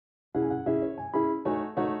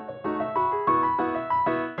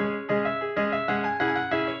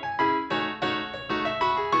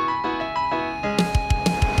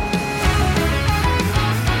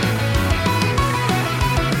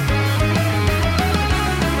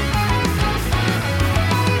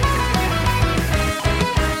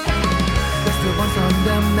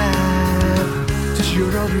You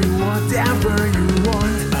know me whatever you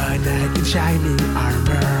want. A knight in shining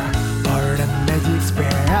armor, or a magic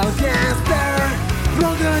spellcaster.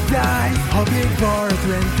 Roll the dice, hoping for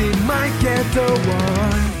 20 might get the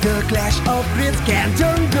one. The clash of grids can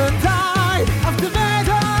turn the tide of the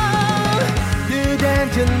battle. The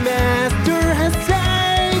dungeon master has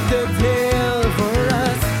saved the tale for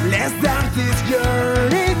us. Let's start this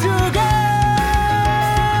journey together.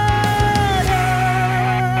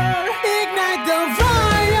 Ignite the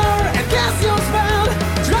fire and cast your spell.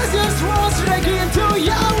 Trust your swords straight into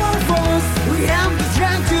your foes. We have the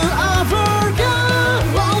strength to overcome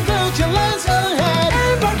all the challenges ahead.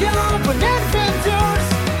 Embark on adventures,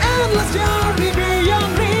 endless journey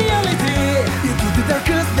beyond reality. Into the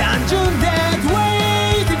darkest dungeon that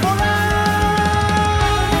waiting for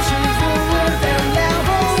us. Pushing forward and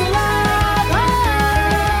level up.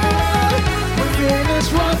 We finish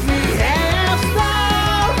what we have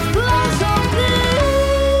started. Lots of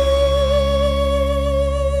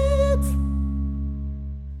needs.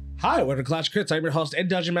 Hi, welcome to Clash Crits. I'm your host and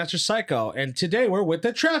Dungeon Master Psycho, and today we're with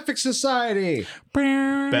the Traffic Society.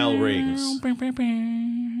 Bell rings.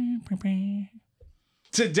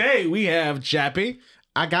 Today we have Chappie.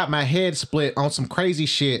 I got my head split on some crazy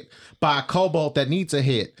shit by a kobold that needs a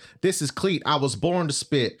hit. This is Cleet. I was born to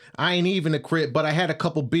spit. I ain't even a crit, but I had a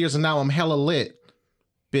couple beers and now I'm hella lit.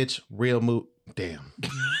 Bitch, real mood. Damn.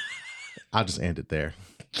 I'll just end it there.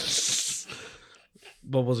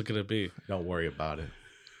 What was it going to be? Don't worry about it.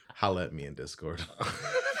 Holla at me in Discord. Are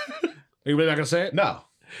you really not going to say it? No.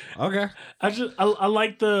 Okay. I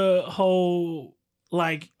like the whole,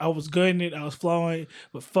 like, I was good in it, I was flowing,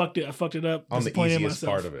 but I fucked it up. On the disappointed in easiest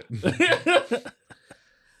myself. part of it.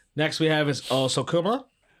 Next we have is Osokuma.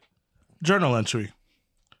 Journal entry.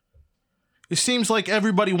 It seems like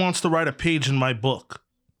everybody wants to write a page in my book.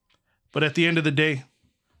 But at the end of the day,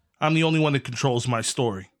 I'm the only one that controls my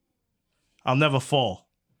story. I'll never fall.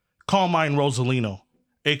 Call mine Rosalino,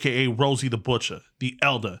 a.k.a. Rosie the Butcher, the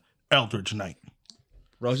Eldridge Knight.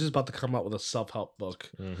 Rosie's about to come out with a self-help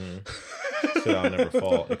book. So I'll never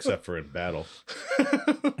fall, except for in battle.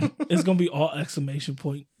 It's going to be all exclamation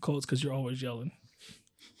point codes because you're always yelling.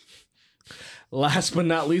 Last but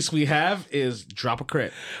not least we have is Drop a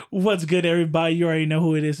Crit. What's good, everybody? You already know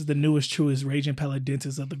who it is. It's the newest, truest Raging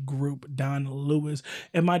Paladintus of the group, Don Lewis.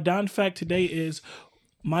 And my Don fact today is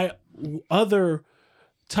my other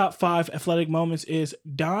top 5 athletic moments is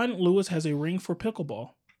Don Lewis has a ring for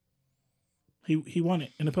pickleball. He won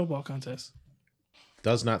it in the pickleball contest.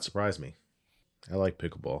 Does not surprise me. I like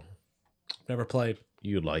pickleball. Never played.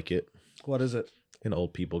 You'd like it. What is it? An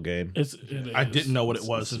old people game. I didn't know what it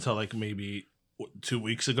was until like maybe 2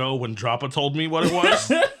 weeks ago when Droppa told me what it was.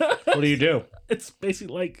 What do you do? It's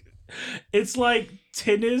basically like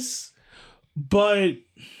tennis, but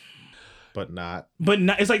not.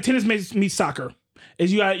 It's like tennis meets soccer.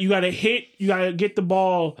 Is you gotta hit, you gotta get the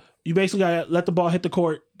ball. You basically gotta let the ball hit the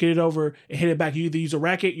court, get it over, and hit it back. You either use a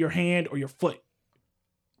racket, your hand, or your foot.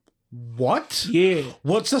 What? Yeah.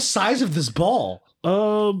 What's the size of this ball?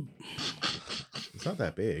 It's not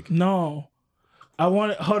that big. No.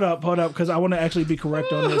 Hold up, because I want to actually be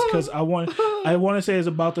correct on this, because I want to say it's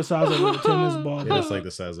about the size of a tennis ball. Yeah, it's like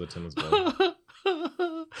the size of a tennis ball.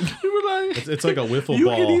 You were like, It's like a wiffle you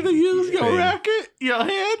ball. can either use your thing. racket, your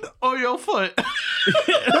hand, or your foot.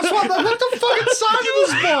 That's what the fucking size of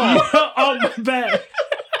this ball? Oh, my bad.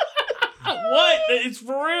 What? It's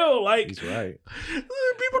for real. Like, He's right.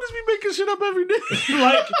 People just be making shit up every day.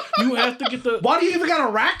 like you have to get the. Why do you even got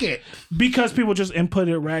a racket? Because people just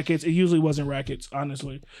inputted rackets. It usually wasn't rackets,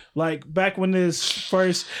 honestly. Like back when this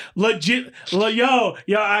first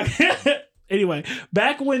anyway,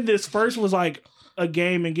 back when this first was like a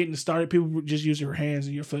game and getting started, people would just use your hands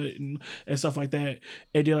and your foot and stuff like that.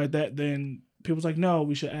 And did like that, then people was like, no,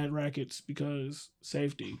 we should add rackets because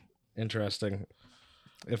safety. Interesting.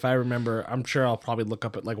 If I remember, I'm sure I'll probably look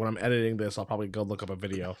up it. Like when I'm editing this, I'll probably go look up a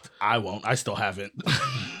video. I won't. I still haven't.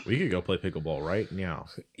 We could go play pickleball right now.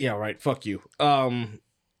 Yeah, right. Fuck you. Before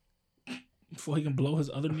he can blow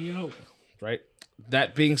his other knee out. Right.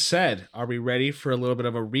 That being said, are we ready for a little bit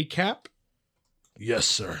of a recap? Yes,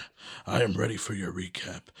 sir. I am ready for your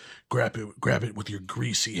recap. Grab it with your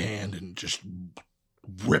greasy hand and just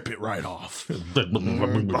rip it right off.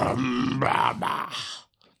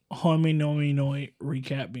 Homie, no,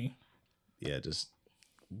 recap me. Yeah, just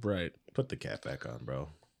Right. put the cap back on, bro.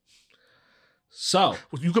 So,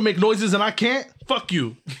 You can make noises and I can't? Fuck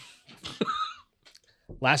you.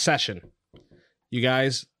 last session, you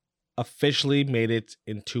guys officially made it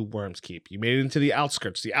into Worms Keep. You made it into the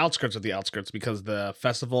outskirts of the outskirts, because the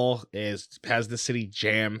festival has the city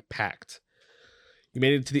jam packed. You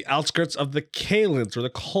made it to the outskirts of the Kalins, or the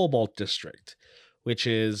Cobalt District, which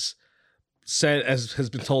is said, as has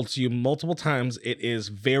been told to you multiple times, it is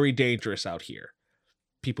very dangerous out here.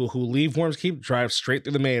 People who leave Worms Keep drive straight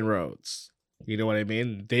through the main roads. You know what I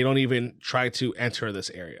mean? They don't even try to enter this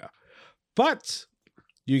area. But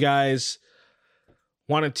you guys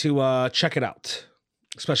wanted to check it out,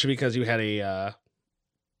 especially because you had a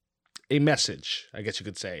message, I guess you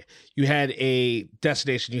could say. You had a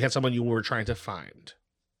destination. You had someone you were trying to find.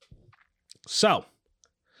 So,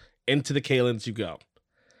 into the Kalins you go.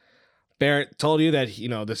 Barrett told you that,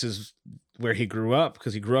 this is where he grew up,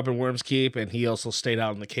 because he grew up in Worms Keep, and he also stayed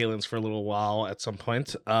out in the Kalins for a little while at some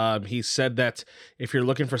point. He said that if you're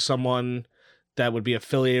looking for someone that would be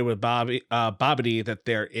affiliated with Bobbity, that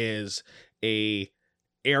there is a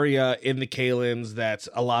area in the Kalins that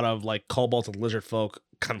a lot of like Cobalt and Lizard folk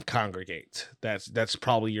congregate. That's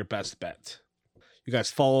probably your best bet. You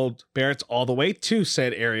guys followed Barrett all the way to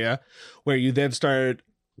said area, where you then started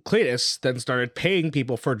paying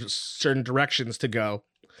people for certain directions to go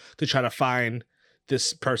to try to find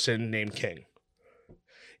this person named King.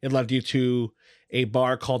 It led you to a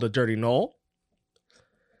bar called the Dirty Knoll,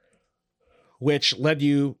 which led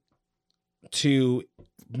you to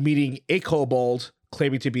meeting a kobold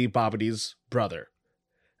claiming to be Bobbity's brother.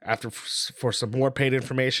 After for some more paid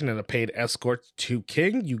information and a paid escort to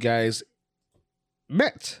King, you guys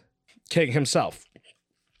met King himself.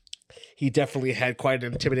 He definitely had quite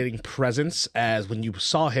an intimidating presence, as when you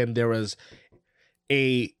saw him, there was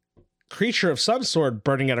a creature of some sort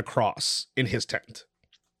burning at a cross in his tent.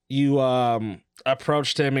 You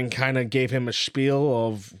approached him and kind of gave him a spiel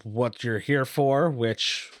of what you're here for,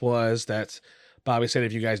 which was that Bobby said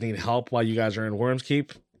if you guys need help while you guys are in Worms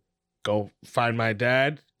Keep, go find my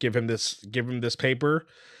dad, give him this paper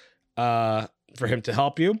for him to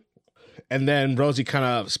help you. And then Rosie kind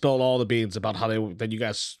of spilled all the beans about how that you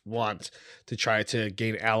guys want to try to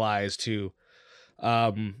gain allies to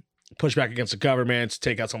push back against the government,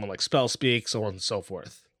 take out someone like Spellspeak, so on and so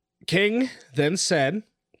forth. King then said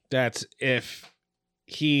that if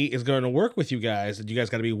he is going to work with you guys, that you guys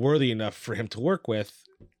got to be worthy enough for him to work with,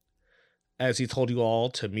 as he told you all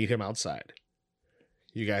to meet him outside.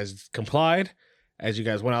 You guys complied. As you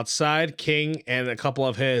guys went outside, King and a couple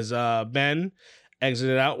of his men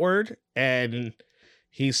exited outward, and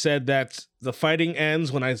he said that the fighting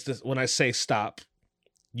ends when I say stop.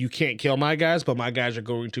 You can't kill my guys, but my guys are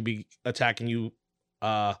going to be attacking you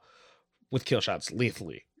with kill shots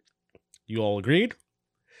lethally. You all agreed,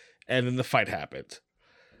 and then the fight happened.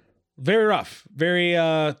 Very rough, very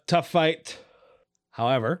tough fight.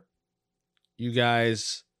 However, you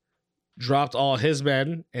guys dropped all his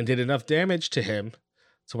men and did enough damage to him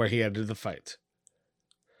to where he ended the fight.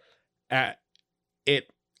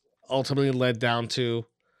 It ultimately led down to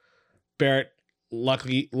Barrett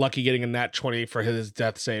lucky getting a nat 20 for his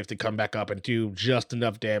death save to come back up and do just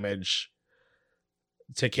enough damage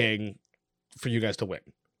to King for you guys to win.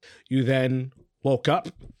 You then woke up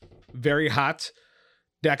very hot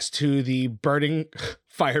next to the burning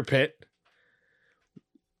fire pit,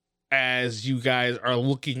 as you guys are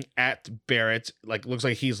looking at Barrett. Like, looks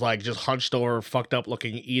like he's like just hunched over, fucked up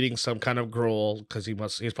looking, eating some kind of gruel, because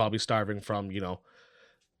he's probably starving from,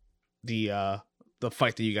 the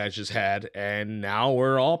fight that you guys just had. And now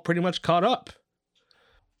we're all pretty much caught up.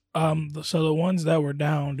 So the ones that were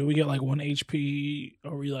down, do we get like 1 HP?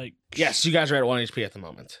 Or we like... Yes, you guys are at 1 HP at the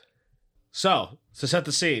moment. So, to set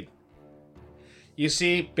the scene, you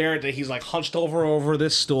see Barrett that he's like hunched over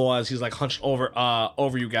this stool, as he's like hunched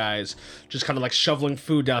over you guys, just kind of like shoveling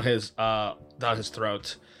food down his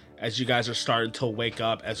throat. As you guys are starting to wake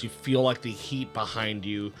up, as you feel like the heat behind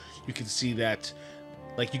you, you can see that,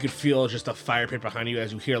 like, you could feel just a fire pit behind you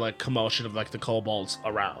as you hear like commotion of like the kobolds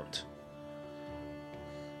around.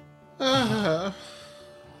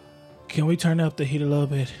 Can we turn up the heat a little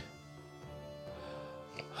bit?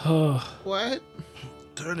 What?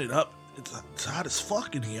 Turn it up. It's hot as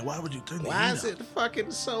fuck in here. Why would you turn the heat Why up? is it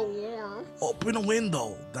fucking so warm? Open a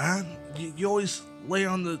window, Don. You always lay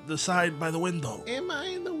on the side by the window. Am I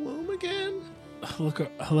in the womb again?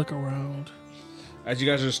 Look around. As you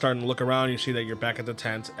guys are starting to look around, you see that you're back at the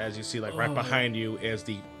tent. As you see, like, right behind you is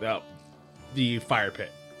the fire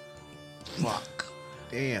pit. Fuck.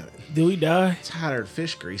 Damn it. Did we die? It's hotter than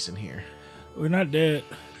fish grease in here. We're not dead.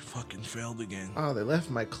 Fucking failed again. Oh, they left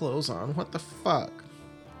my clothes on. What the fuck?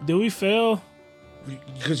 Did we fail?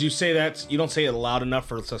 Because you say that, you don't say it loud enough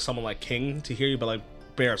for someone like King to hear you, but like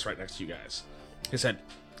Barrett's right next to you guys. He said,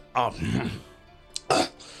 no.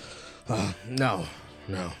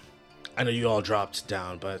 I know you all dropped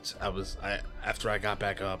down, but after I got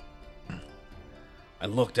back up, I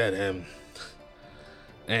looked at him,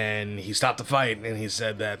 And he stopped the fight, and he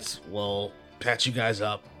said that we'll patch you guys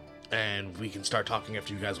up, and we can start talking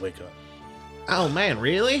after you guys wake up. Oh man,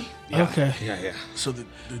 really? Yeah. Okay. Yeah. So the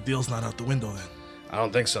deal's not out the window then. I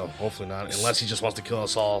don't think so. Hopefully not. Unless he just wants to kill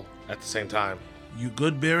us all at the same time. You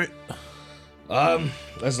good, Barrett?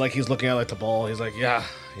 That's like he's looking at like the ball. He's like, yeah,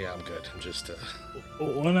 I'm good. I'm just,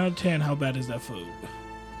 1 out of 10, how bad is that food?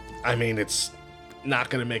 I mean, it's not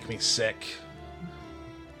gonna make me sick,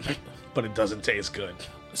 but it doesn't taste good.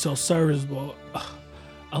 So serviceable.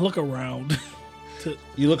 I look around.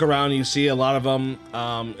 You look around and you see a lot of them.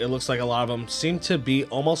 It looks like a lot of them seem to be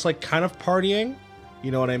almost like kind of partying.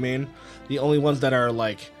 You know what I mean? The only ones that are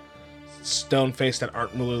like stone-faced that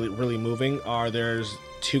aren't really moving are there's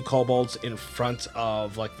 2 kobolds in front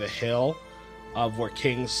of like the hill of where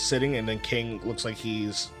King's sitting, and then King looks like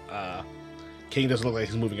he's King doesn't look like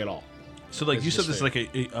he's moving at all. So like It's you said, just this is like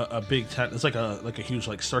a big tent. It's like a huge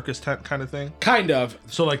like circus tent kind of thing. Kind of.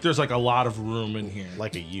 So like there's like a lot of room in here.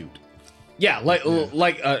 Like a ute. Yeah, like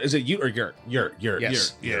is it ute or yurt? Yurt.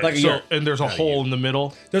 Yes. Yeah. Like a so, yurt. and there's a hole in the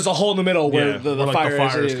middle. There's a hole in the middle where Yeah, the where, like, fire, the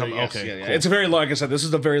fire is is. coming. Yes, Okay, yeah. cool. It's a very, like I said, this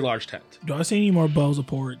is a very large tent. Do I see any more bowls of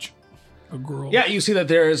porridge? A gruel? Yeah, you see that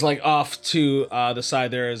there is like off to the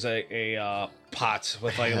side there is a pot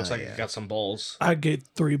with like it looks like it's got some bowls. I get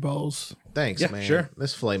 3 bowls. Thanks, Yeah, man. sure.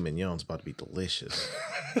 This filet mignon's about to be delicious.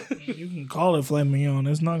 You can call it filet mignon.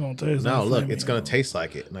 It's not gonna taste. No, like look, filet it's gonna mignon. taste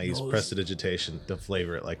like it, and I use No, it's- prestidigitation to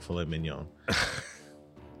flavor it like filet mignon.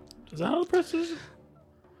 Is that how the press is?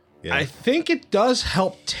 Yeah, I think it does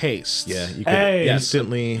help taste. yeah. You can Hey.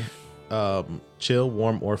 instantly chill,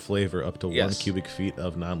 warm, or flavor up to 1 Yes. cubic feet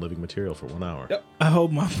of non-living material for 1 hour. Yep. I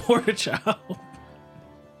hope my porridge out,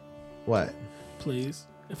 What? please.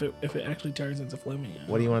 If it actually turns into filet mignon.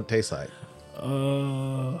 What do you want it to taste like?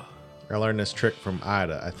 Hold I learned this trick from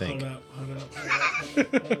Ida, I think. up.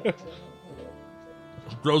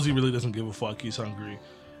 Rosie really doesn't give a fuck. He's hungry.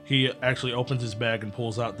 He actually opens his bag and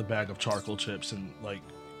pulls out the bag of charcoal chips and like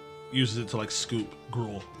uses it to like scoop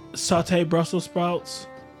gruel. Saute Brussels sprouts.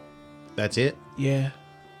 That's it? Yeah.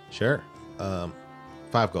 Sure. 5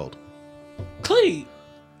 gold. Clee,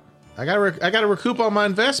 I gotta recoup on my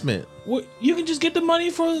investment. what, you can just get the money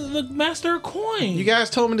for the master coin. You guys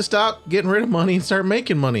told me to stop getting rid of money and start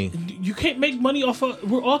making money. You can't make money off of.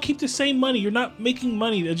 We're all keep the same money. You're not making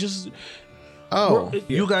money. They're just. Oh,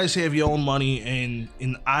 You guys have your own money,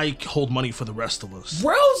 and I hold money for the rest of us.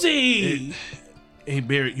 Rosie. Hey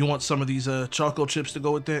Barrett, you want some of these chocolate chips to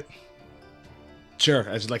go with that? Sure.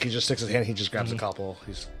 As like he just sticks his hand, he just grabs a couple.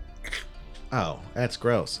 He's. oh, that's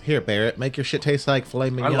gross. Here, Barrett, make your shit taste like filet I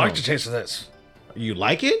mignon. like the taste of this. You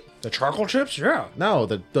like it? The charcoal chips? Yeah. No,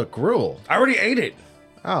 the gruel. I already ate it.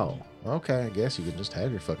 Oh, okay. I guess you can just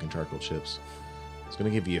have your fucking charcoal chips. It's gonna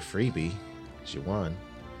give you a freebie. 'Cause you won.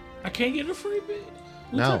 I can't get a freebie.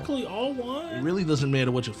 We No. technically all It won. really doesn't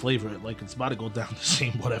matter what you flavor it. Like it's about to go down the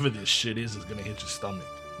same. Whatever this shit is gonna hit your stomach.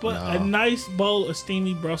 But No. a nice bowl of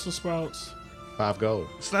steamy Brussels sprouts. 5 gold.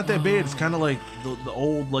 It's not that bad. It's kind of like the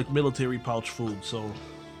old like military pouch food. So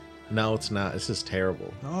No, it's not. It's just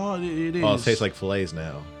terrible. no, it is. Oh, it tastes like fillets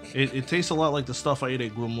now. It tastes a lot like the stuff I ate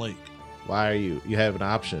at Groom Lake. Why are you? You have an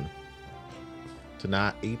option to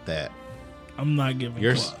not eat that. I'm not giving.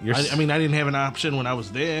 You're, You're, you're, I mean, I didn't have an option when I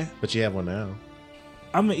was there. but you have one now.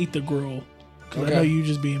 I'm gonna eat the grill because Okay. I know you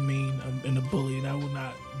just being mean and a bully, and I will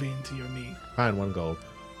not bend to your knee. Fine, 1 gold.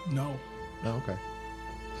 No. No, okay.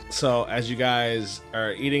 So as you guys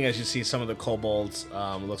are eating, as you see some of the kobolds,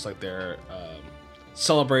 it looks like they're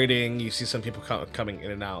celebrating. You see some people coming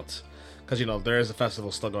in and out because you know there is a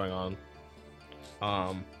festival still going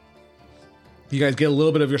on. You guys get a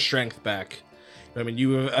little bit of your strength back. I mean, you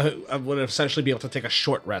would essentially be able to take a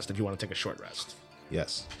short rest if you want to take a short rest.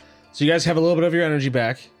 Yes. So you guys have a little bit of your energy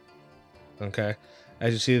back. Okay.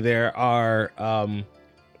 As you see, there are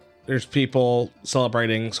there's people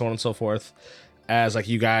celebrating, so on and so forth. As like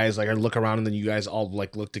you guys like look around, and then you guys all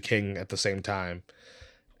like look to King at the same time.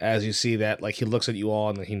 As you see that, like he looks at you all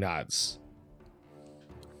and then he nods.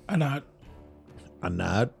 I not. A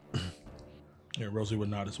nod. Yeah, Rosie would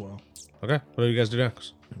nod as well. Okay. What do you guys do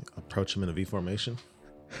next? Approach him in a V formation.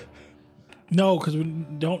 No, because we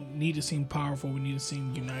don't need to seem powerful. We need to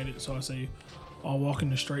seem united. So I say, all walk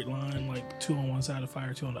in a straight line, like 2 on one side of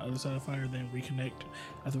fire, 2 on the other side of fire, then reconnect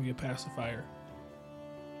after we get past the fire.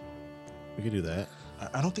 We could do that.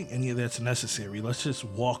 I don't think any of that's necessary. Let's just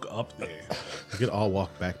walk up there. We could all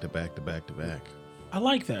walk back to back to back to back. I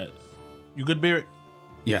like that. You good, Barrett?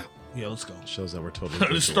 Yeah. Yeah, let's go. Shows that we're totally.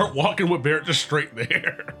 Just visual. start walking with Barrett just straight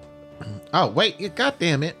there. Oh wait! God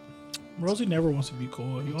damn it! Rosie never wants to be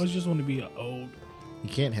cool. He always just want to be old. He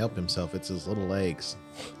can't help himself. It's his little legs.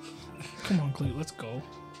 Come on, Clete, let's go.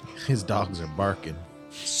 His dogs are barking.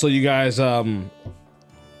 So you guys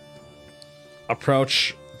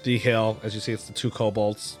approach the hill. As you see, it's the two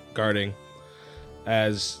kobolds guarding.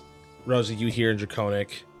 As Rosie, you hear in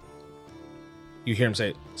Draconic, you hear him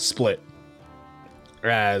say, split.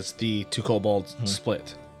 As the two kobolds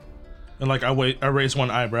split. And like I raise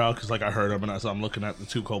one eyebrow because like I heard him, and as I'm looking at the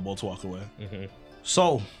two kobolds walk away. Mm-hmm.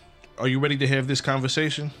 So, are you ready to have this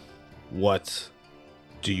conversation? What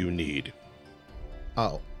do you need?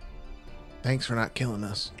 Oh. Thanks for not killing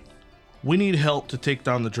us. We need help to take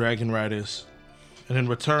down the Dragon Riders, and in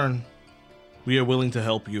return, we are willing to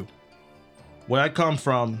help you. Where I come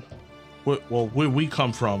from, where we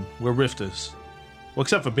come from, we're Rifters. Well,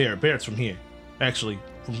 except for Barrett. Barrett's from here, actually,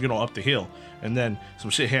 from up the hill. And then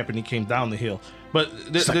some shit happened. He came down the hill, but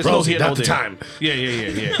there's like, no Rosie, here, not no the there. time.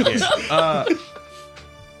 Yeah.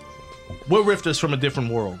 We're Rifters from a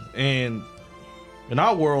different world, and in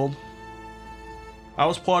our world, I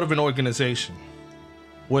was part of an organization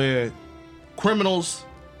where criminals,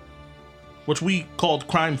 which we called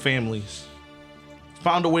crime families,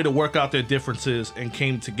 found a way to work out their differences and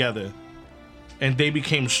came together, and they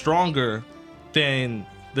became stronger than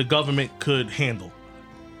the government could handle.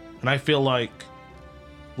 And I feel like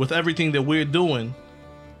with everything that we're doing,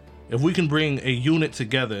 if we can bring a unit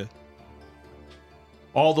together,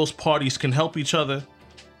 all those parties can help each other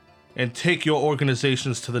and take your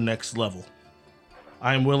organizations to the next level.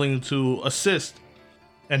 I am willing to assist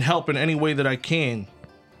and help in any way that I can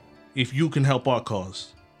if you can help our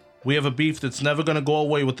cause. We have a beef that's never going to go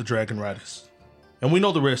away with the Dragon Riders. And we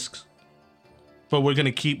know the risks, but we're going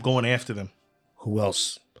to keep going after them. Who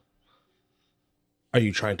else are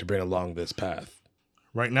you trying to bring along this path?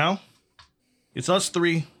 Right now, it's us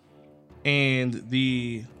three and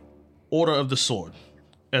the Order of the Sword.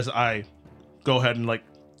 As I go ahead and like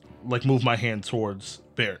move my hand towards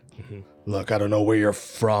Barrett. Mm-hmm. Look, I don't know where you're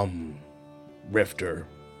from, Rifter,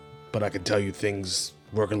 but I can tell you things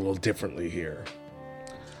work a little differently here.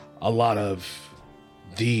 A lot of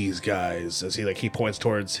these guys, as he points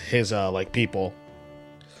towards his people,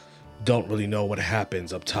 don't really know what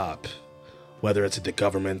happens up top, whether it's at the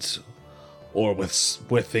government or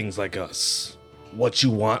with things like us. What you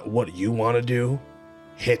want to do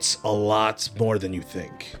hits a lot more than you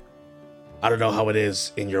think. I don't know how it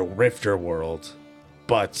is in your Rifter world,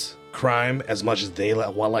 but crime, as much as they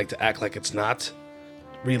like to act like it's not,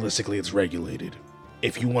 realistically it's regulated.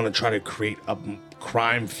 If you want to try to create a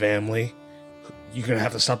crime family, you're going to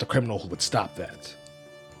have to stop the criminal who would stop that.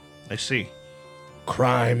 I see.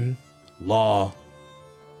 Crime, law,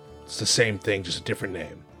 it's the same thing, just a different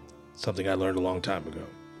name. Something I learned a long time ago.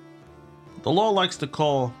 The law likes to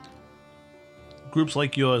call groups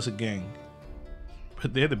like yours a gang,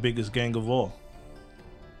 but they're the biggest gang of all.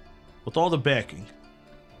 With all the backing,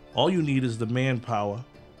 all you need is the manpower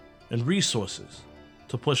and resources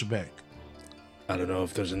to push back. I don't know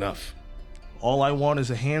if there's enough. All I want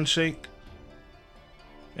is a handshake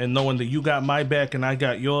and knowing that you got my back and I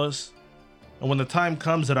got yours. And when the time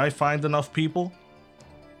comes that I find enough people,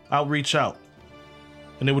 I'll reach out.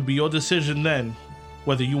 And it would be your decision then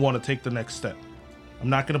whether you want to take the next step. I'm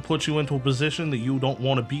not going to put you into a position that you don't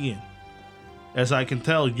want to be in. As I can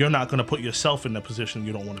tell, you're not going to put yourself in a position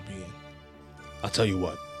you don't want to be in. I'll tell you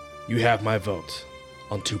what. You have my vote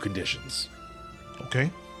on 2 conditions. Okay?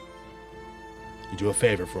 You do a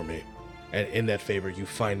favor for me, and in that favor, you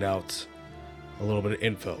find out a little bit of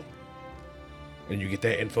info. And you get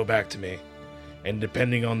that info back to me, and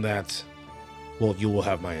depending on that, well, you will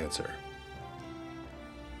have my answer.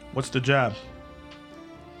 What's the job?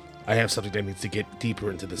 I have something that needs to get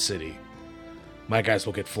deeper into the city. My guys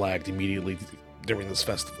will get flagged immediately during this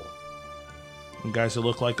festival. And guys that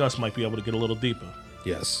look like us might be able to get a little deeper.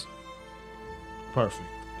 Yes. Perfect.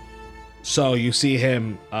 So you see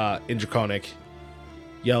him in Draconic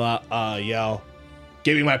yell,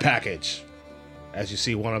 "Give me my package!" As you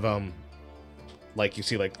see one of them,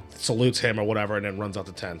 salutes him or whatever, and then runs out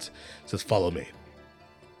the tent. Says, "Follow me."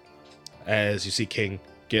 As you see King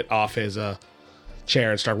get off his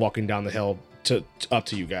chair and start walking down the hill up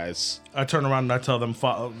to you guys. I turn around and I tell them,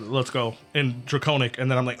 let's go in Draconic, and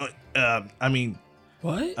then I'm like,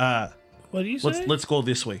 What? What do you say? let's go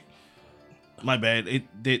this way. My bad.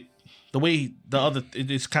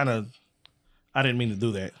 It's kind of, I didn't mean to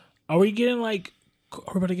do that. Are we getting are we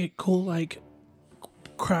about to get cool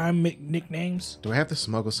crime nicknames? Do I have to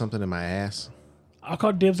smuggle something in my ass? I'll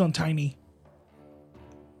call dibs on Tiny.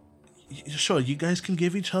 Sure, you guys can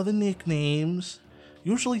give each other nicknames.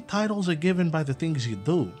 Usually titles are given by the things you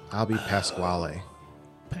do. I'll be Pasquale.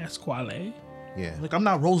 Pasquale? Yeah. Like, I'm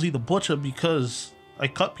not Rosie the Butcher because I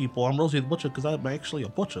cut people. I'm Rosie the Butcher because I'm actually a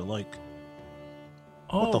butcher.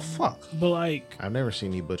 What the fuck? But like, I've never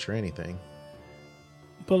seen you butcher anything.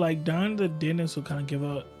 Don the dentist will kind of give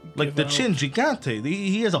up. Like the chin gigante.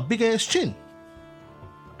 He has a big ass chin.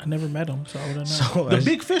 I never met him, so I wouldn't know. So, The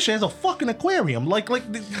big fish has a fucking aquarium. Like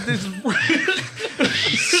this.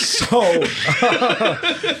 So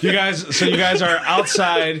you guys are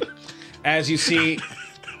outside as you see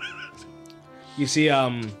You're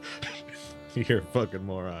a fucking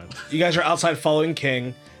moron. you guys are outside following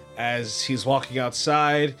King as he's walking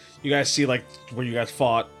outside. You guys see like where you guys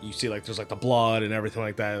fought. You see like there's like the blood and everything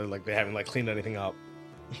like that. Like they haven't like cleaned anything up.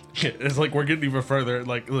 It's like we're getting even further.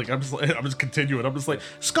 Like I'm just continuing. I'm just like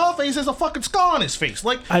Scarface has a fucking scar on his face.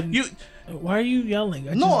 Like you. Why are you yelling?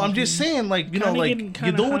 I'm just saying, like, kinda like getting you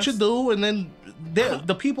kinda do what you do, and then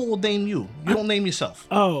the people will name you. You don't name yourself.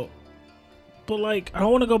 Oh, but like I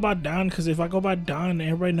don't want to go by Don because if I go by Don,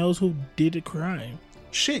 everybody knows who did the crime.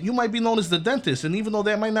 Shit, you might be known as the dentist, and even though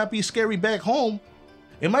that might not be scary back home,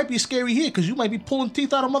 it might be scary here because you might be pulling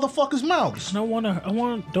teeth out of motherfuckers' mouths. Don't want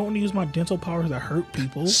to use my dental powers to hurt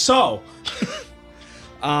people. So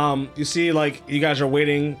you see like you guys are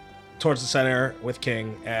waiting towards the center with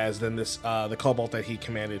King as then this the cobalt that he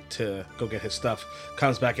commanded to go get his stuff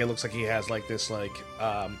comes back. It looks like he has like this like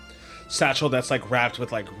satchel that's like wrapped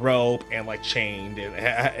with like rope and like chained, and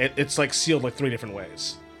it's like sealed like 3 different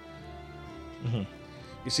ways.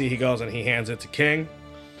 You see he goes and he hands it to King.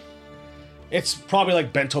 It's probably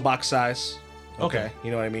like bento box size. Okay.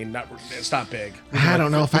 You know what I mean? It's not big. I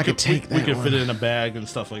don't know if I could take that. We could one. fit it in a bag and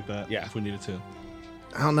stuff like that. Yeah. If we needed to.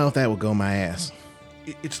 I don't know if that would go my ass.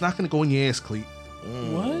 It's not going to go in your ass, Cleet.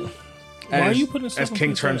 What? Why are you putting stuff as on King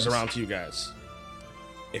people's turns ass? around to you guys?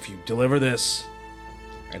 If you deliver this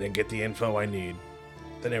and then get the info I need,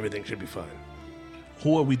 then everything should be fine.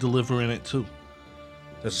 Who are we delivering it to?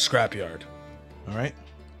 There's a scrapyard. All right.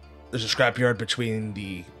 There's a scrapyard between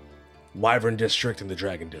the Wyvern District and the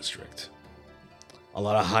Dragon District. A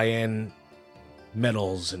lot of high-end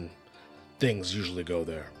metals and things usually go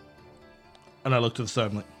there. And I look to the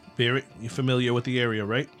side, I'm like, Barrett, you're familiar with the area,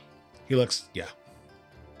 right? He looks, yeah.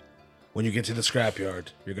 When you get to the scrapyard,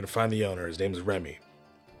 you're going to find the owner. His name is Remy.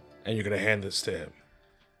 And you're going to hand this to him.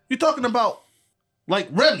 You're talking about, like,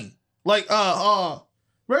 Remy. Like,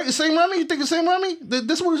 right? The same Remy? You think the same Remy? This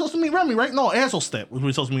is where we're supposed to meet Remy, right? No, Azlestep was where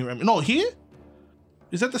we're supposed to meet Remy. No, here?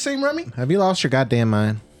 Is that the same Remy? Have you lost your goddamn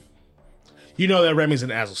mind? You know that Remy's in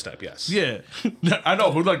Azlestep, yes. Yeah. I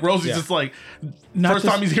know, but, like, Rosie's Yeah. just like, Not first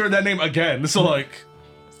this- time he's hearing that name again. So, like...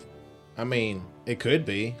 I mean, it could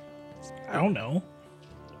be. I don't know.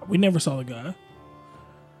 We never saw the guy.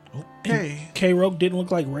 Okay. K-Roke didn't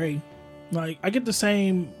look like Ray. Like, I get the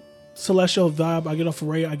same celestial vibe I get off of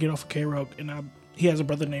Ray, I get off of K-Roke, and he has a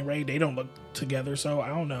brother named Ray. They don't look together, so I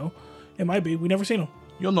don't know. It might be. We never seen him.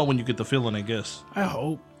 You'll know when you get the feeling, I guess. I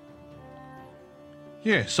hope.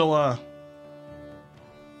 Yeah, so,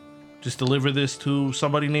 just deliver this to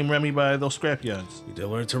somebody named Remy by those scrapyards. You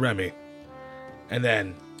deliver it to Remy. And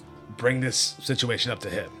then bring this situation up to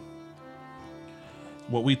him.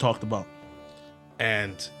 What we talked about.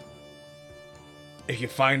 And if you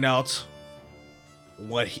find out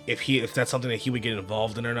if that's something that he would get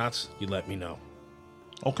involved in or not, you let me know.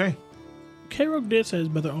 Okay. K-Roke did say his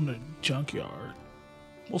brother owned a junkyard.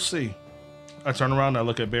 We'll see. I turn around and I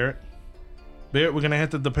look at Barrett. Barrett, we're going to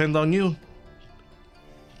have to depend on you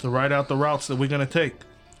to write out the routes that we're going to take.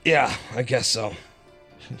 Yeah, I guess so.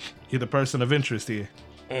 You're the person of interest here.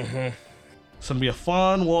 Mm-hmm. It's going to be a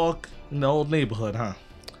fun walk in the old neighborhood, huh?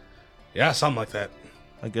 Yeah, something like that.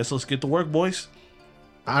 I guess let's get to work, boys.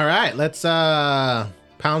 All right, let's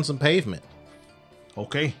pound some pavement.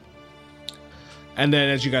 Okay. And then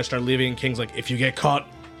as you guys start leaving, King's like, if you get caught,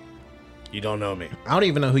 you don't know me. I don't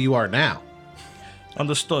even know who you are now.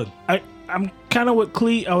 Understood. I'm kind of with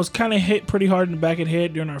Cleet. I was kind of hit pretty hard in the back of the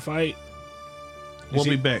head during our fight. We'll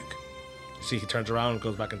be back. You see, he turns around and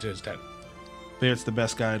goes back into his tent. Barrett's the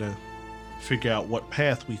best guy to figure out what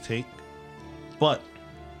path we take. But,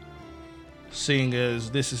 seeing as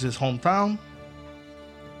this is his hometown,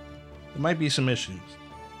 there might be some issues.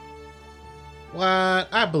 What?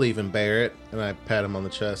 I believe in Barrett, and I pat him on the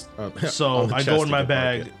chest. So on the I chest go in to my get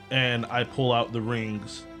bag bucket. and I pull out the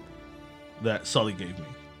rings that Sully gave me.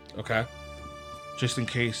 Okay. Just in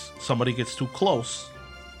case somebody gets too close,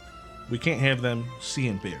 we can't have them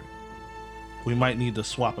seeing Barrett. We might need to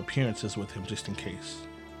swap appearances with him just in case.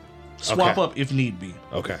 Swap Okay. up if need be.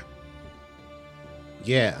 Okay.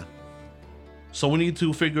 Yeah. So we need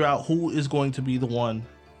to figure out who is going to be the one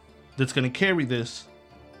that's going to carry this.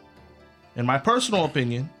 In my personal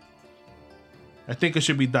opinion, I think it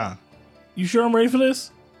should be Don. You sure I'm ready for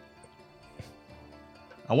this?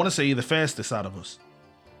 I want to say you're the fastest out of us.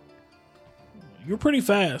 You're pretty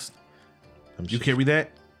fast. You carry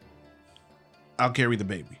that? I'll carry the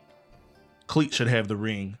baby. Cleet should have the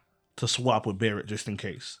ring to swap with Barrett just in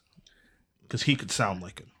case. Because he could sound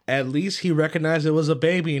like him. At least he recognized it was a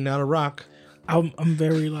baby, not a rock. I'm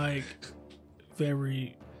very like,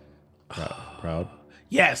 very Proud.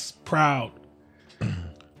 yes, proud.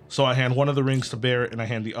 So I hand one of the rings to Barrett and I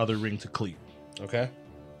hand the other ring to Cleet. Okay.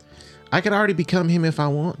 I could already become him if I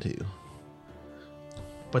want to.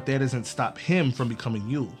 But that doesn't stop him from becoming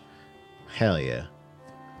you. Hell yeah.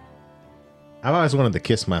 I've always wanted to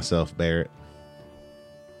kiss myself, Barrett.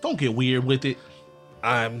 Don't get weird with it.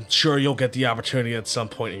 I'm sure you'll get the opportunity at some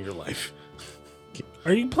point in your life.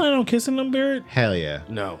 Are you planning on kissing them, Barrett? Hell yeah.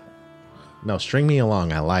 No. No, string me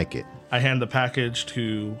along. I like it. I hand the package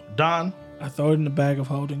to Don I throw it in the bag of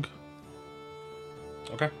holding.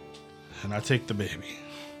 Okay. and I take the baby.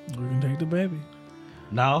 We can take the baby.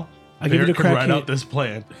 Now, I give you Barrett the can crack write hit. out this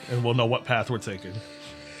plan and we'll know what path we're taking.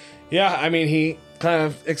 Yeah, I mean, he kind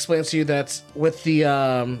of explains to you that with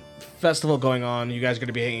the festival going on, you guys are going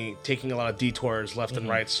to be taking a lot of detours left and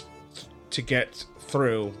right to get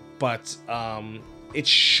through. But it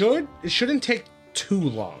shouldn't take too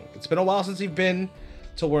long. It's been a while since you've been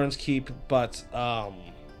to Wern's Keep, but I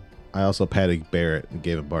also patted Barrett and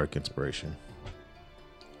gave him bardic inspiration.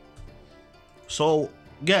 So,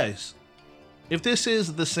 guys, if this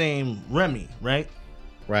is the same Remy, right?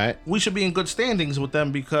 Right? We should be in good standings with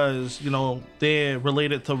them because, you know, they're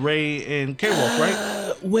related to Ray and K-Walk,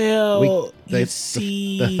 right? Well, They- you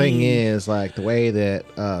see, The thing is, like, the way that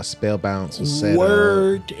Spell Bounce was set up.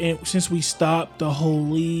 word, and since we stopped the whole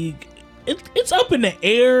league, it's up in the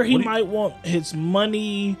air. He What do you- might want his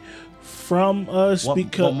money from us What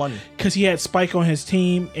money? because he had Spike on his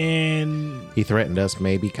team, and He threatened us,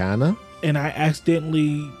 maybe, kind of. I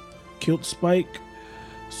accidentally killed Spike.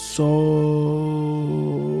 So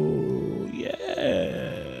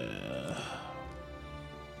yeah.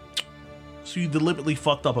 So you deliberately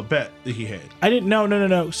fucked up a bet that he had. I didn't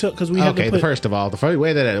no. So because we had Okay, to put, first of all, the first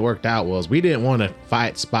way that it worked out was we didn't want to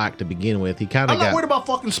fight Spike to begin with. He kind I'm of not got... worried about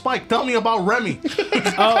fucking Spike. Tell me about Remy.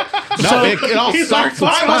 No, it all He's like, starts with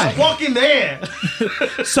I was Spike. fucking there.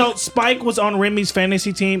 So Spike was on Remy's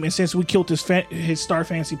fantasy team, and since we killed his star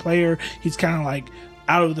fantasy player, he's kind of like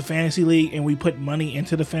out of the fantasy league, and we put money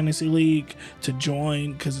into the fantasy league to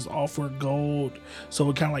join because it's all for gold. So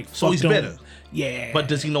we kind of like So he's fucked him. better. Yeah, But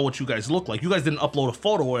does he know what you guys look like? You guys didn't upload a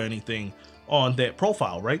photo or anything on that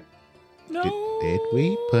profile, right? no, Did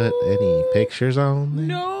we put any pictures on there?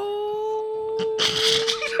 no.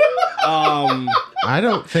 I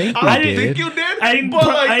don't think we I did. didn't think you did. I didn't but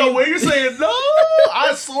put- like I the didn't- way you're saying no,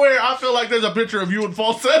 I swear I feel like there's a picture of you and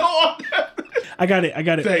falsetto on there. I got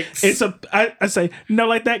it. Thanks. It's I say no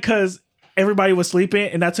like that because everybody was sleeping,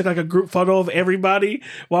 and I took like a group photo of everybody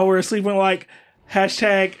while we were sleeping. Like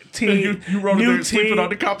hashtag team. You wrote it new there sleeping team. on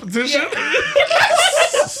the competition.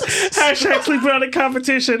 Hashtag sleeping on the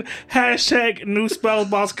competition. Hashtag new spell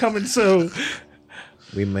boss coming soon.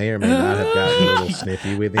 We may or may not have gotten a little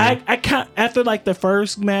snippy with him. I can't, after like the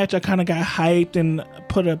first match, I kind of got hyped and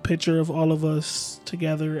put a picture of all of us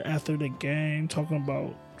together after the game, talking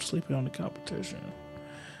about sleeping on the competition.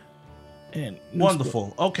 And new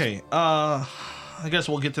Wonderful. Okay. I guess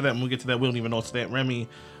we'll get to that when we get to that. We don't even know it's that Remy.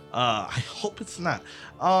 I hope it's not.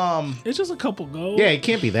 It's just a couple goals. Yeah, he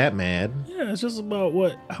can't be that mad. Yeah, it's just about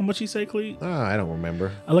what? How much he say, Cleet? Oh, I don't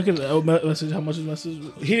remember. I look at the message. How much is message?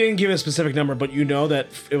 he didn't give a specific number, but you know that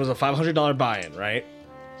it was a $500 buy-in, right?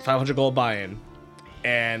 500 gold buy-in,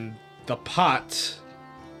 and the pot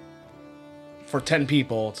for 10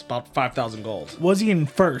 people, it's about 5,000 gold. Was he in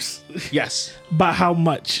first? Yes, By how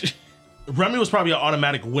much? Remy was probably an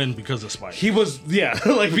automatic win because of Spike. he was. Yeah,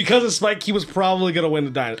 like because of Spike, he was probably gonna win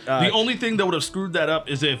the dynasty. The only thing that would have screwed that up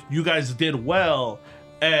is if you guys did well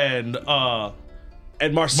and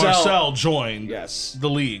and Marcel. Marcel joined Yes. the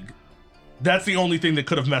league. That's the only thing that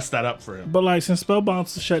could have messed that up for him. But like, since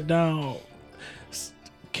Spellbounce is shut down,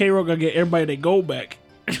 K-Rock gonna get everybody their gold back.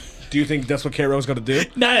 Do you think that's what K-Ro's gonna do?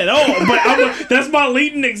 Not at all. But that's my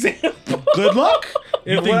leading example. Good luck.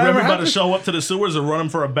 You think Remy about to show up to the sewers and run him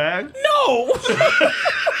for a bag? No. I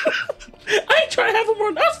ain't trying to have him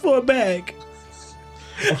run us for a bag.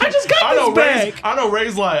 I just got this bag. I know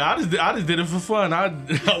Ray's like, I just did it for fun. I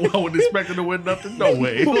wasn't expecting to win nothing. No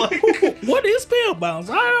way. Like, What is Spellbounce?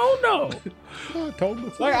 I don't know.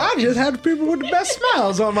 Like I just had people with the best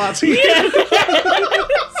smiles on my team.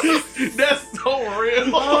 that's so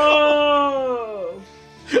real. Oh.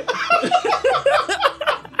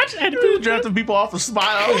 I just had to You're drafting people off of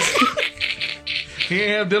smiles. He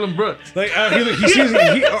ain't have Dylan Brooks. Like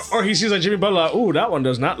he sees like Jimmy Butler. Like, ooh, that one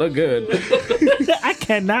does not look good. I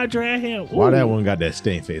cannot drag him. Why Ooh. that one got that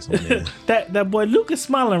stain face on there? That boy Lucas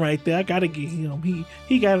smiling right there. I gotta get him.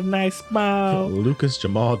 He got a nice smile. Lucas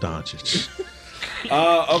Jamal Doncic.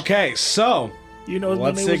 Okay, so You know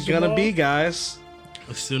what's his name it was gonna Jamal? be, guys?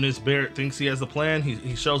 As soon as Barrett thinks he has the plan,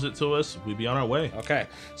 he shows it to us. We be on our way. Okay,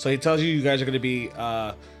 so he tells you guys are going to be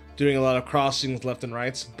doing a lot of crossings left and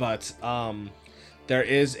rights, but there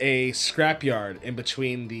is a scrapyard in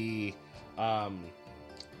between the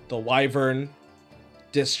Wyvern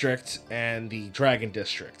district and the Dragon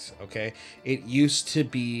district. Okay, it used to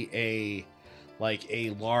be a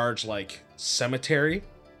large cemetery.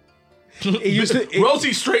 It used to.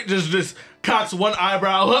 Rosie straight just cocks one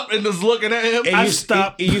eyebrow up and just looking at him.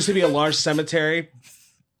 It used to be a large cemetery,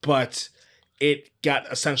 but it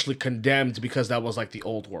got essentially condemned because that was like the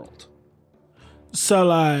old world. So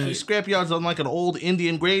like, These scrapyards on like an old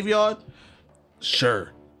Indian graveyard.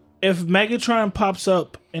 Sure. if Megatron pops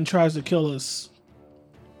up and tries to kill us,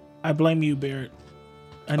 I blame you, Barrett.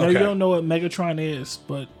 I know you Okay. don't know what Megatron is,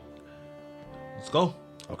 but Let's go.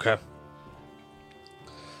 Okay.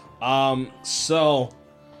 So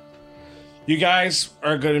you guys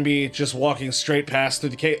are going to be just walking straight past through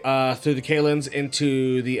the Kalins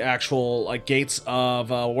into the actual like gates of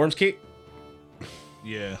Worms Keep.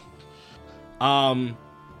 Yeah.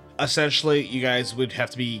 Essentially, you guys would have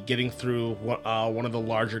to be getting through one of the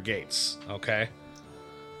larger gates. Okay.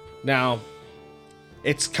 Now,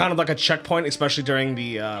 it's kind of like a checkpoint, especially during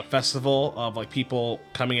the festival of like people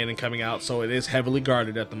coming in and coming out. So it is heavily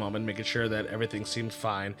guarded at the moment, making sure that everything seems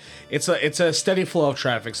fine. It's a steady flow of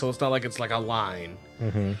traffic, so it's not like it's like a line.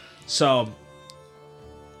 So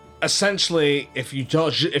essentially, if you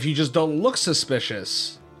just don't look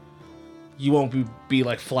suspicious, you won't be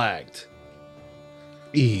like flagged.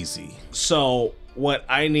 Easy. So what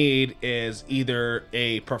I need is either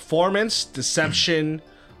a performance, deception,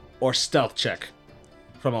 or stealth check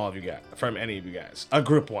from all of you guys, from any of you guys. A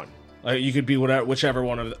group one. You could be whichever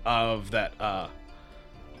one of that.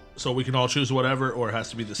 So we can all choose whatever, or it has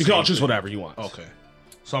to be the same. You can all choose thing? whatever you want. Okay.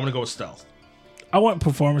 So I'm gonna go with stealth. I want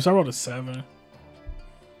performance. I rolled a 7.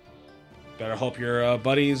 Better hope your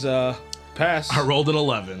buddies pass. I rolled an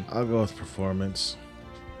 11. I'll go with performance.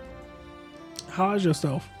 How's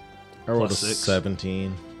yourself? I rolled Plus a 6.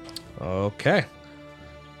 17. Okay.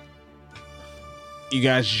 You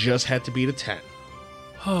guys just had to beat a 10.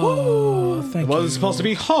 Oh, thank It you. wasn't supposed to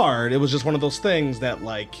be hard. It was just one of those things that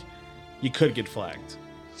like you could get flagged.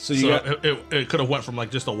 So you So got it could have went from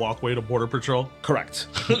like just a walkway to border patrol. correct.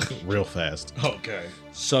 Real fast. Okay.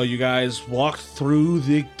 So you guys walk through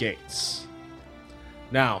the gates.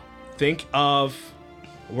 Now, think of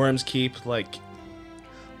Worms Keep like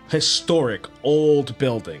historic old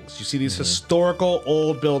buildings. You see these historical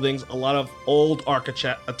old buildings, a lot of old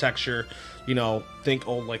architecture. You know, think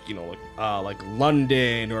old like like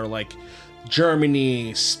London or like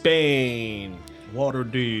Germany, Spain.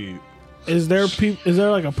 Waterdeep. Is there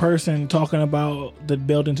like a person talking about the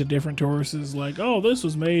building to different tourists? Like, oh, this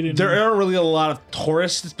was made in. There aren't really a lot of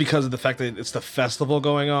tourists because of the fact that it's the festival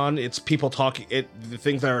going on. It's people talking. The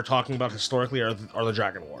things that are talking about historically are the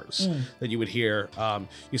Dragon Wars that you would hear.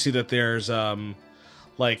 You see that there's reenactments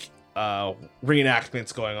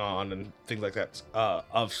going on and things like that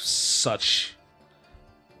of such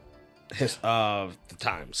the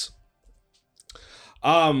times.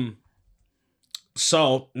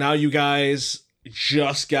 So now you guys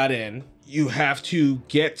just got in. You have to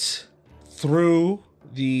get through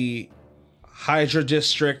the Hydra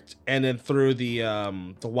district and then through the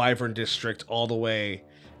Wyvern district all the way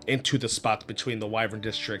into the spot between the Wyvern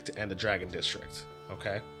district and the Dragon district.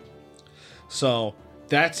 Okay. So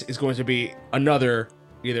that is going to be another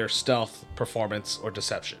either stealth, performance, or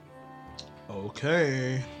deception.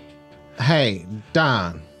 Okay. Hey,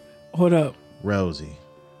 Don, Hold up. Rosie.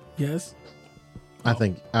 Yes.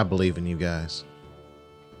 I believe in you guys.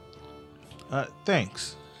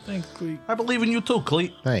 Thanks. Thanks, Cleet. I believe in you too,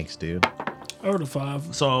 Cleet. Thanks, dude. I rolled a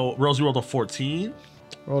 5. So Rosie rolled a 14.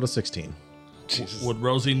 Rolled a 16. Jesus. Would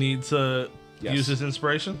Rosie need to Yes. use his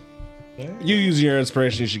inspiration? You use your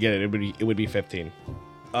inspiration, you should get it. It would be 15.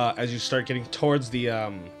 As you start getting towards the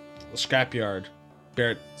scrapyard,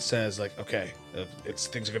 Barrett says, like, okay,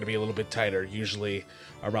 things are going to be a little bit tighter. Usually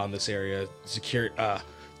around this area,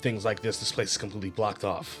 things like this place is completely blocked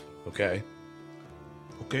off. Okay,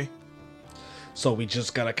 Okay. so we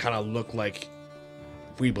just gotta kind of look like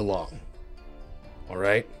we belong. All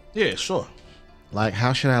right, Yeah, sure. Like,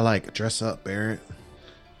 how should I dress up, Barrett?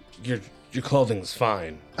 your clothing's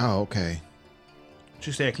fine. Oh, okay.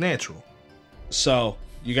 Just act natural. So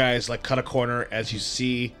You guys like cut a corner as you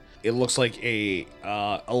see it looks like a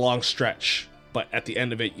long stretch, but at the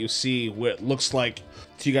end of it you see what looks like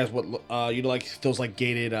to you guys what you know, like those like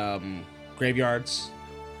gated graveyards,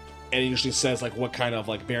 and it usually says like what kind of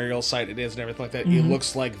like burial site it is and everything like that. It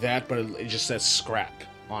looks like that, but it just says scrap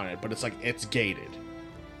on it, but it's like it's gated.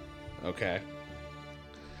 Okay.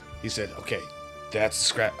 He said, "Okay,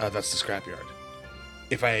 that's the scrapyard.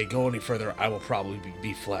 If I go any further, I will probably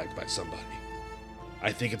be flagged by somebody.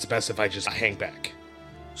 I think it's best if I just hang back."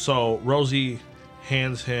 So Rosie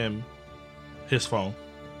hands him his phone.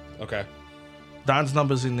 Okay. Don's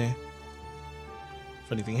number's in there.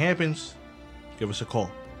 If anything happens, give us a call.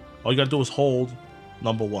 All you gotta do is hold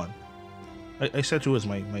number 1. I set you as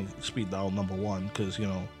my speed dial number 1 because, you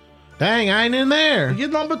know. Dang, I ain't in there.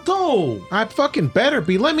 Get number 2. I fucking better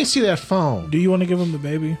be. Let me see that phone. Do you want to give him the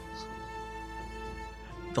baby?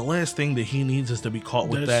 The last thing that he needs is to be caught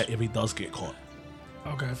with That's- that if he does get caught.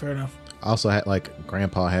 Okay, fair enough. Also, had like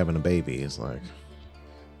grandpa having a baby is like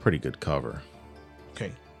pretty good cover.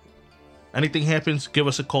 Okay. Anything happens, give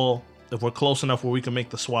us a call. If we're close enough where we can make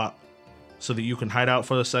the swap so that you can hide out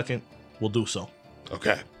for a second, we'll do so.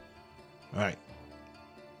 Okay. All right.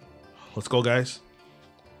 Let's go, guys.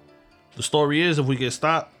 The story is, if we get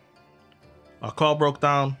stopped, our car broke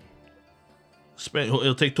down.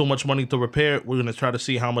 It'll take too much money to repair it. We're going to try to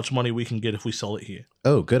see how much money we can get if we sell it here.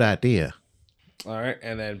 Oh, good idea. All right,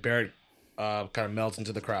 and then Barrett kind of melts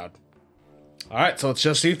into the crowd. All right, so it's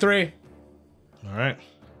just you 3. All right.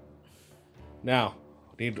 Now,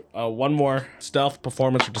 need one more stealth,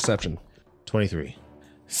 performance, or deception. 23.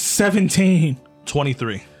 17.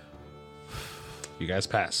 23. You guys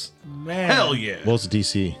pass. Man. Hell yeah. What's the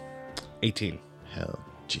DC? 18. Hell,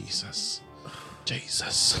 Jesus.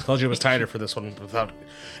 Jesus. Told you it was tighter for this one without,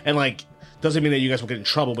 and like doesn't mean that you guys will get in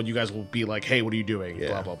trouble, but you guys will be like, "Hey, what are you doing?" Yeah.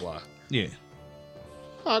 Blah blah blah. Yeah.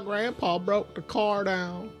 My grandpa broke the car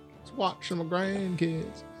down. He's watching my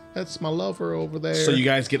grandkids. That's my lover over there. So you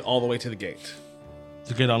guys get all the way to the gate.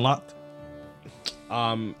 To get unlocked?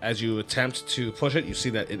 As you attempt to push it, you see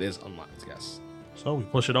that it is unlocked. Yes. So we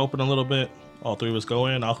push it open a little bit. All 3 of us go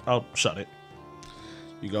in. I'll shut it.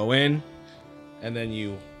 You go in, and then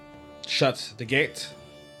you shut the gate.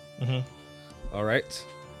 Mhm. All right.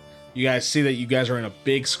 You guys see that you guys are in a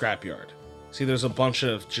big scrapyard. See, there's a bunch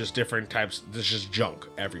of just different types. There's just junk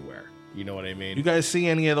everywhere. You know what I mean? You guys see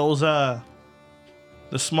any of those, the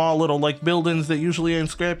small little, like, buildings that usually are in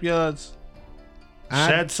scrapyards?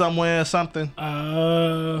 Shed somewhere or something?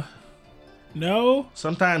 No.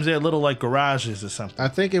 Sometimes they're little, like, garages or something. I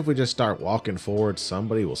think if we just start walking forward,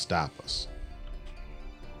 somebody will stop us.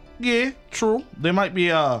 Yeah, true. There might be,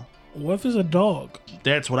 What if it's a dog?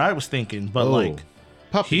 that's what I was thinking. But, Oh, like,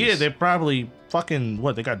 puppies. here they're probably fucking,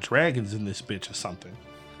 what, they got dragons in this bitch or something.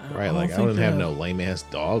 Right, don't like I think wouldn't have they no lame ass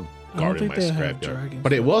dog I don't guarding think my they have scrapyard. dragons,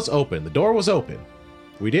 But it though. was open. The door was open.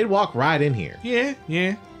 We did walk right in here. Yeah,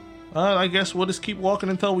 yeah. I guess we'll just keep walking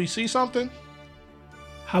until we see something.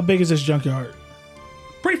 How big is this junkyard?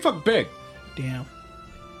 Pretty fucking big. Damn.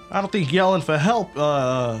 I don't think yelling for help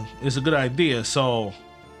is a good idea, so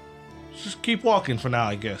just keep walking for now,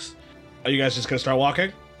 I guess. Are you guys just gonna start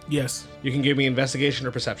walking? Yes. You can give me investigation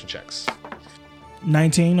or perception checks,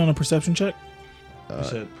 19 on a perception check. You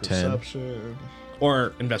said 10. perception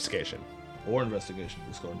or investigation. or investigation.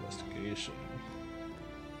 Let's go investigation.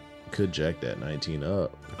 Could jack that 19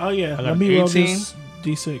 up. Oh yeah. got Let me roll 18. this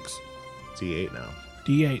D6. D8 now.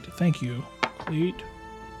 D8. Thank you. Complete.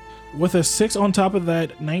 With a 6 on top of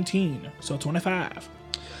that, 19. So 25.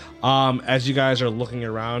 As you guys are looking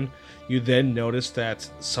around, you then notice that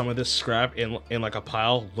some of this scrap in like a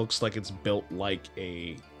pile looks like it's built like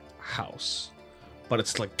a house, but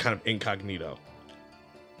it's like kind of incognito.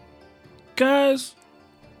 Guys,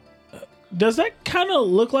 does that kind of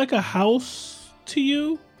look like a house to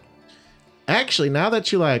you? Actually, now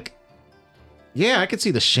that you like, yeah, I could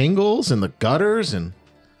see the shingles and the gutters and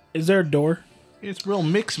Is there a door? It's real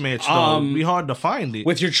mix match though. It'd be hard to find it.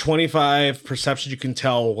 With your 25 perception, you can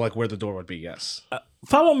tell like where the door would be. Yes.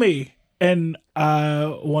 Follow me, and I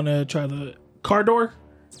want to try the car door.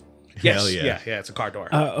 Yes. Hell yeah. Yeah. It's a car door.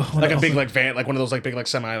 When Like I a big open- like van, like one of those like big like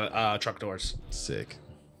semi truck doors. sick.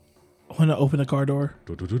 when I open the car door.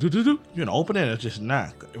 You're gonna open it or just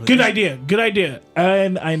knock? Good idea. Good idea.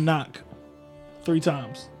 And I knock 3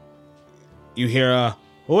 times. You hear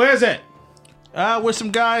who is it? With some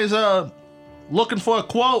guys looking for a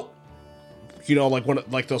quote. You know, like one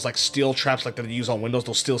of like those like steel traps like that they use on windows,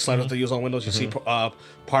 those steel sliders they use on windows. You see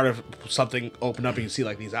part of something open up and you see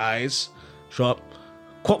like these eyes show up.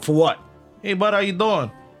 Quote for what? Hey bud, how you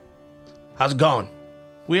doing? How's it going?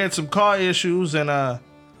 We had some car issues and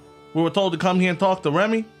We were told to come here and talk to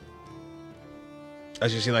Remy.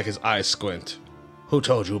 As you see, like, his eyes squint. Who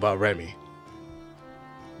told you about Remy?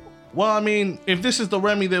 Well, I mean, if this is the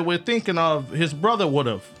Remy that we're thinking of, his brother would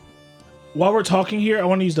have. While we're talking here, I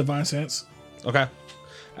want to use Divine Sense. Okay.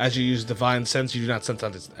 As you use Divine Sense, you do not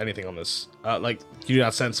sense anything on this. Like, you do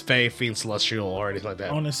not sense Fae, Fiend, Celestial, or anything like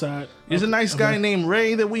that. On this side. There's a nice guy named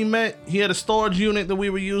Ray that we met. He had a storage unit that we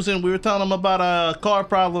were using. We were telling him about car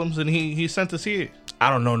problems, and he sent us here. I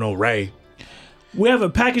don't know no Ray. We have a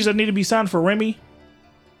package that need to be signed for Remy.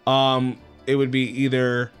 It would be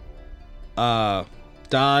either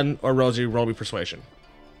Don or Rosie. Roll me Persuasion.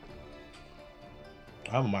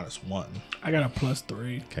 I have a -1. I got a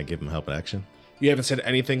 +3. Can I give him help in action? You haven't said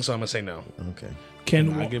anything, so I'm gonna say no. Okay.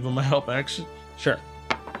 Can I give him a help action? Sure.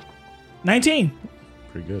 19.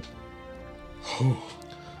 Pretty good.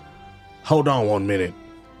 Hold on 1 minute.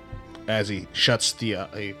 As he shuts he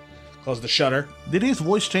closes the shutter. Did his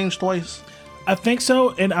voice change twice? I think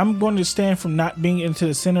so, and I'm going to stand from not being into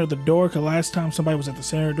the center of the door, because last time somebody was at the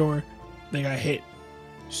center of the door, they got hit.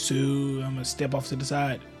 So I'm going to step off to the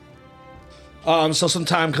side. So some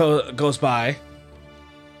time goes by,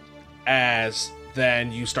 as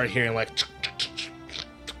then you start hearing like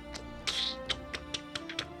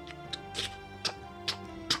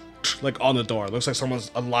on the door. It looks like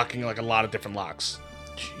someone's unlocking like a lot of different locks.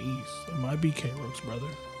 Jeez, it might be K-Rock's brother.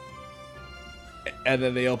 And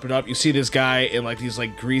then they open up. You see this guy in like these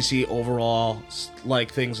like greasy overall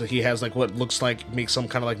like things that he has like what looks like make some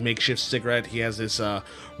kind of like makeshift cigarette. He has this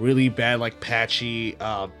really bad like patchy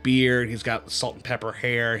beard. He's got salt and pepper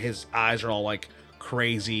hair. His eyes are all like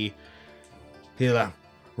crazy. He's like,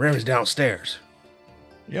 Remy's downstairs.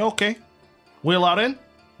 Yeah, okay. We allowed in?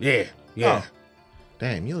 Yeah. Oh.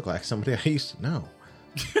 Damn, you look like somebody I used to know.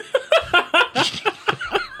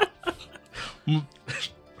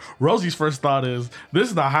 Rosie's first thought is, this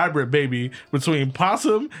is the hybrid baby between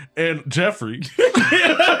Possum and Jeffrey.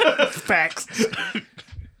 Facts.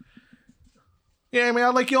 Yeah, I mean, I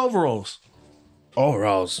like your overalls.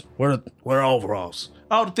 Overalls. Where are overalls?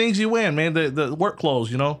 Oh, the things you wear, man. The work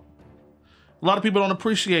clothes, you know? A lot of people don't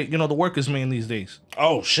appreciate, you know, the workers man these days.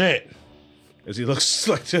 Oh shit. As he looks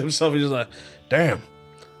like to himself, he's just like, damn,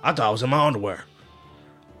 I thought I was in my underwear.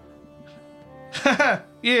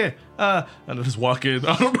 Yeah. And I just walk in.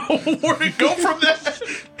 I don't know where to go from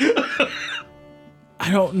that.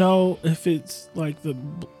 I don't know if it's like the...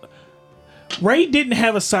 Ray didn't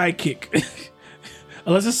have a sidekick.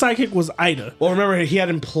 Unless his sidekick was Ida. Well, remember, he had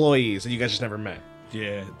employees that you guys just never met.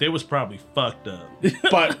 Yeah, they was probably fucked up.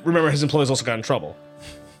 But remember, his employees also got in trouble.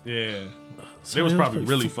 Yeah. They was probably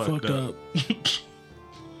really fucked up.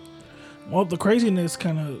 Well, the craziness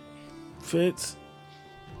kind of fits.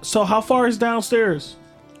 So how far is downstairs?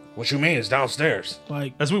 What you mean? It's downstairs.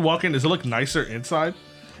 Like, As we walk in, does it look nicer inside?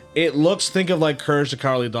 It looks, think of like Courage the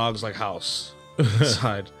Cowardly Dog's like house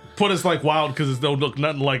inside. Put us like wild because it don't look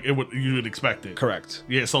nothing like you would expect it. Correct.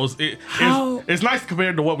 Yeah, so How- it's nice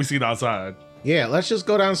compared to what we see outside. Yeah, let's just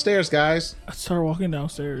go downstairs, guys. I start walking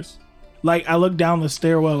downstairs. Like, I look down the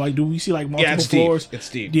stairwell. Like, do we see like multiple Yeah, it's deep. floors? It's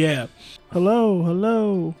deep. Yeah.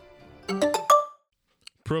 Hello.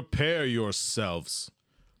 Prepare yourselves.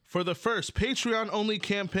 For the first Patreon-only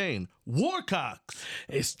campaign, Warcocks.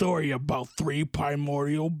 A story about 3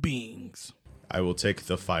 primordial beings. I will take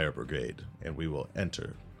the fire brigade, and we will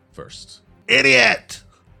enter first. Idiot!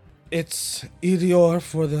 It's Idior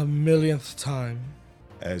for the millionth time.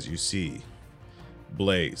 As you see,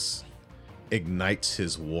 Blaze ignites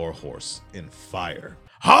his warhorse in fire.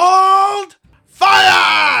 Hold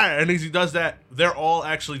fire! And as he does that, they're all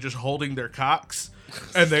actually just holding their cocks,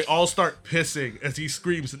 and they all start pissing as he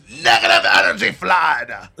screams, "Negative energy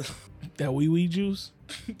flood!" That wee juice.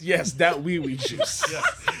 Yes, that wee juice.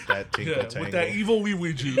 That tinkle Yeah, tangle. with that evil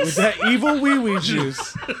wee juice. With that evil wee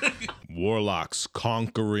juice. Warlocks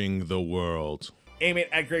conquering the world. Aim it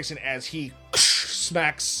at Grayson as he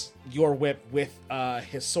smacks your whip with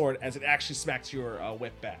his sword, as it actually smacks your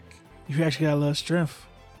whip back. You actually got a lot of strength.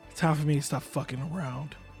 It's time for me to stop fucking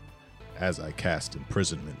around. As I cast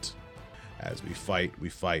imprisonment. As we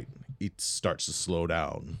fight. It starts to slow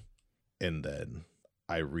down. And then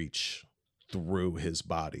I reach through his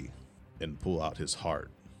body and pull out his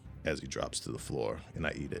heart as he drops to the floor, and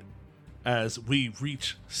I eat it. As we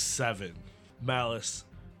reach 7, Malice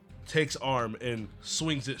takes arm and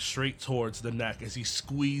swings it straight towards the neck as he's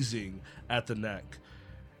squeezing at the neck.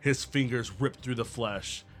 His fingers rip through the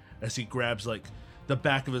flesh as he grabs like the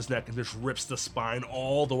back of his neck and just rips the spine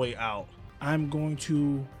all the way out. I'm going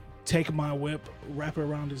to take my whip, wrap it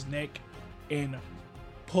around his neck, and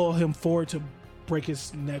pull him forward to break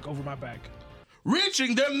his neck over my back.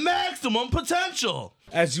 Reaching their maximum potential.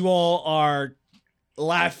 As you all are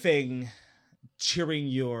laughing, cheering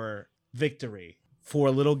your victory, for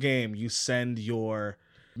a little game, you send your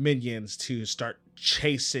minions to start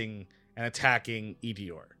chasing and attacking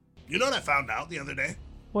Edior. You know what I found out the other day?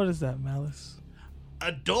 What is that, Malice?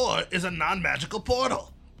 A door is a non-magical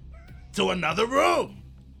portal to another room.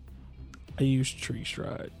 I use tree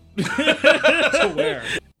stride. To where?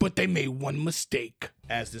 But they made one mistake.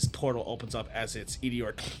 As this portal opens up, as it's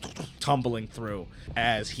Edior tumbling through,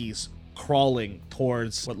 as he's crawling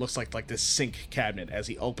towards what looks like this sink cabinet. As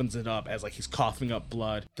he opens it up, as like he's coughing up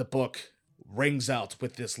blood, the book rings out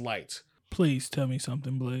with this light. Please tell me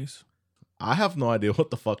something, Blaze. I have no idea what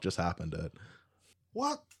the fuck just happened, Ed.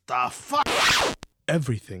 What the fuck?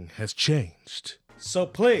 Everything has changed. So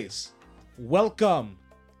please, welcome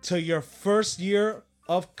to your first year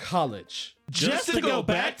of college. Just to go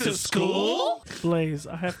back to school? Blaze,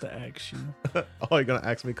 I have to ask you. Oh, you're gonna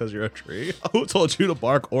ask me because you're a tree? Who told you to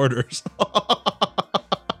bark orders?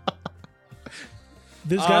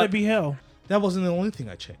 This gotta be hell. That wasn't the only thing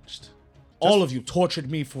I changed. All of you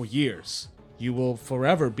tortured me for years. You will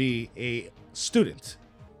forever be a student,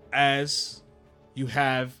 as you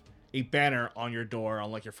have a banner on your door,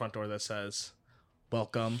 on like your front door, that says,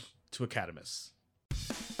 "Welcome to Academus."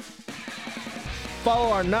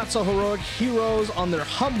 Follow our not-so-heroic heroes on their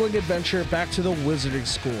humbling adventure back to the wizarding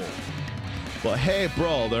school. But hey,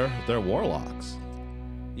 bro, they're warlocks.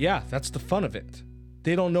 Yeah, that's the fun of it.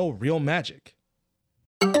 They don't know real magic.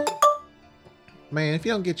 Man, if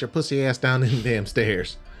you don't get your pussy ass down them damn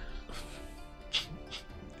stairs.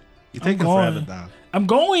 You're taking going. forever, Don. I'm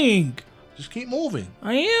going. Just keep moving.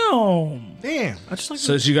 I am. Damn. I just like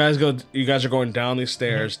So as you guys are going down these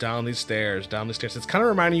stairs, down these stairs, down these stairs. It's kind of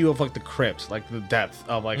reminding you of like the crypt, like the depth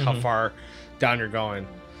of like how far down you're going.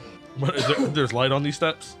 What, there's light on these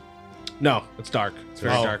steps? No, it's dark. It's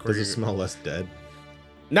very dark. Does it smell less dead?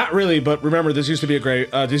 Not really, but remember, this used to be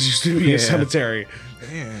this used to be a cemetery,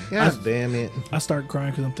 Damn. God damn it. I start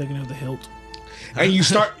crying because I'm thinking of the hilt. and you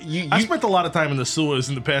start I spent a lot of time in the sewers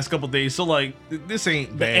in the past couple days, so like this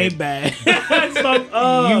ain't bad. Ain't bad.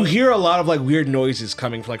 So, you hear a lot of like weird noises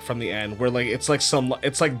coming like from the end, where like it's like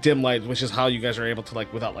dim light, which is how you guys are able to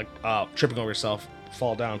like without like tripping over yourself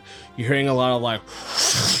fall down. You're hearing a lot of like,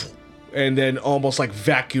 and then almost like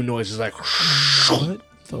vacuum noises, like.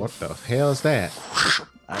 What the hell is that?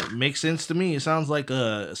 It makes sense to me. It sounds like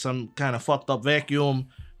some kind of fucked up vacuum.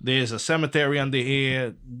 There's a cemetery under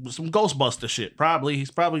here, some Ghostbuster shit. Probably he's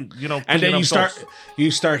probably And then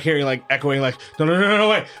you start hearing like echoing like no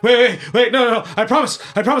wait no I promise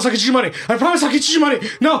I'll get you money. I promise I'll get you money.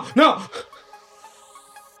 No.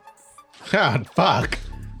 God, fuck.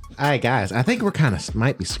 All right, guys, I think we're kind of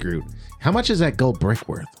might be screwed. How much is that gold brick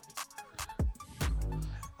worth?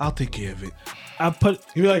 I'll take care of it. I put.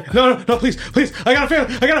 You'd be like no please I got a feeling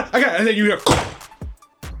I got and then you hear.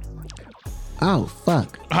 Oh,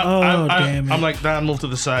 fuck. Damn it. I'm like, Don, move to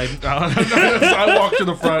the side. I walk to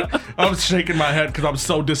the front. I'm shaking my head because I'm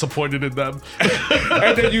so disappointed in them.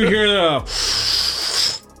 And then you hear the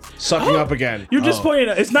sucking up again. You're just pointing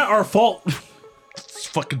out. It's not our fault. It's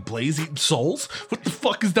fucking Blaze eating souls. What the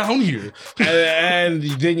fuck is down here? And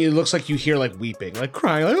then it looks like you hear like weeping, like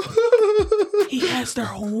crying, like. He has their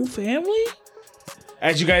whole family.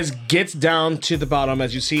 As you guys get down to the bottom,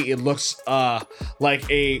 as you see, it looks like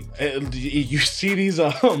you see these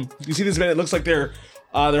men. It looks like they're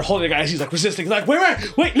holding a guy. He's like resisting. He's like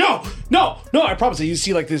wait, no. I promise you. You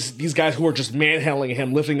see like these guys who are just manhandling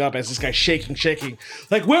him, lifting up as this guy's shaking.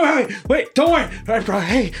 Like wait, don't worry.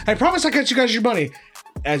 I promise I'll get you guys your money.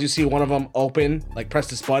 As you see one of them open, like press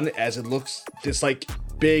this button, as it looks this like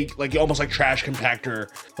big, like almost like trash compactor,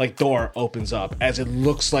 like door opens up, as it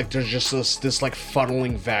looks like there's just this like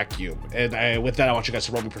funneling vacuum. And with that, I want you guys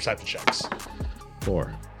to roll me perception checks.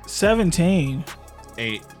 4. 17.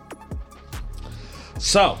 8.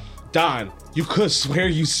 So, Don, you could swear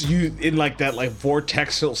you in like that like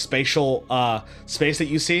vortex spatial space that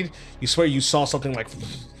you seen. You swear you saw something like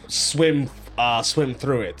swim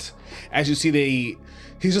through it. As you see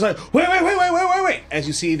he's just like, wait. As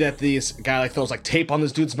you see that this guy like throws like tape on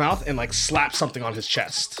this dude's mouth and like slaps something on his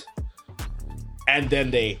chest. And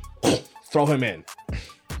then they throw him in.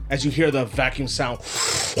 As you hear the vacuum sound.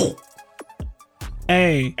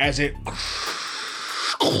 Hey. As it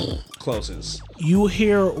closes. You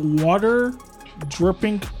hear water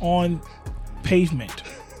dripping on pavement.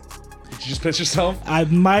 Did you just piss yourself?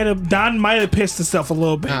 Don might have pissed himself a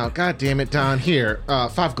little bit. Oh, god damn it, Don. Here,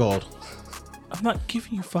 5 gold. I'm not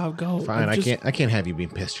giving you 5 gold. Fine, I can't have you being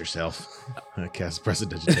pissed yourself. I cast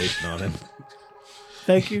prestidigitation on him.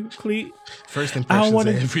 Thank you, Cleet. First I impressions don't want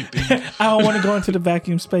of to. everything. I don't want to go into the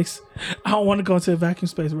vacuum space. I don't want to go into the vacuum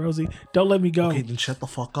space, Rosie. Don't let me go. Okay, then shut the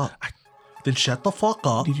fuck up. Then shut the fuck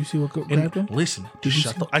up. Did you see what and grabbed him? listen, Did just you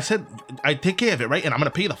shut see- the. I said I take care of it, right? And I'm gonna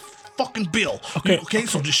pay the fucking bill. Okay, Okay.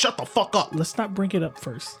 So just shut the fuck up. Let's not bring it up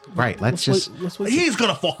first. Right, let's just. Let's wait. He's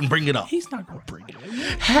gonna fucking bring it up. He's not gonna bring it up.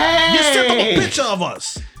 Hey! You sent him a picture of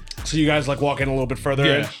us. So you guys like walk in a little bit further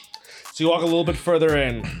in. Yeah. So you walk a little bit further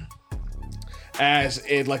in as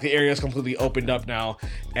it like the area is completely opened up now.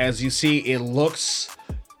 As you see, it looks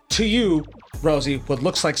to you, Rosie, what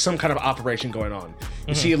looks like some kind of operation going on.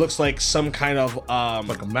 You see, it looks like some kind of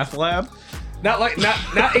Like a meth lab.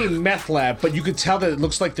 not a meth lab, but you could tell that it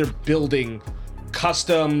looks like they're building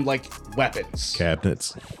custom like weapons.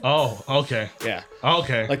 Cabinets. Oh, okay. Yeah.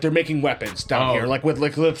 Okay. Like they're making weapons down Oh. here, like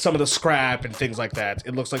with some of the scrap and things like that.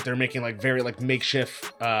 It looks like they're making like very like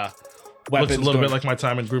makeshift weapons. looks a little going- bit like my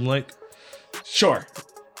time in Groom Lake. Sure.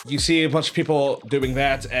 You see a bunch of people doing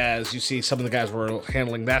that as you see some of the guys were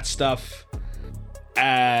handling that stuff.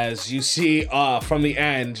 As you see from the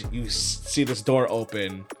end, you see this door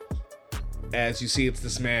open. As you see it's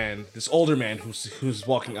this man, this older man who's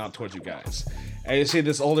walking out towards you guys. And you see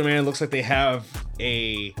this older man looks like they have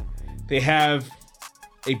a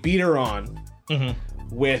beater on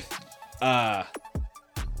with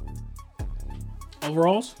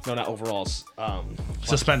Overalls? no, not overalls.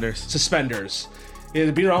 Suspenders. Suspenders. He has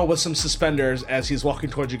a beater on with some suspenders as he's walking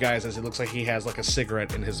towards you guys as it looks like he has like a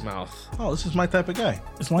cigarette in his mouth. Oh, this is my type of guy.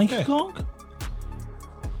 Is Lanky Kong?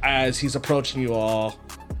 As he's approaching you all,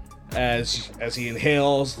 as he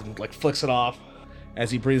inhales and like flicks it off,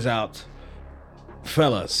 as he breathes out,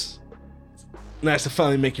 fellas, nice to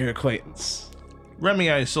finally make your acquaintance. Remy,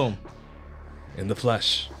 I assume. In the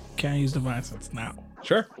flesh. Can I use divine sense now?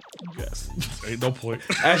 Sure. Yes. Ain't no point.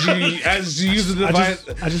 As you use the divine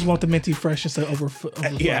I just want the minty freshness to overflow.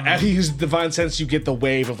 yeah, as you use divine sense, you get the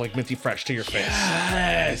wave of like minty fresh to your face.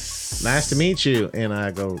 Yes. Nice to meet you. And I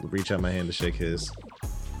go reach out my hand to shake his.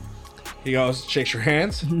 He goes, shakes your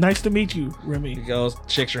hands. Nice to meet you, Remy. He goes,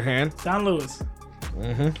 shakes your hand. Don Lewis.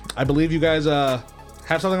 I believe you guys have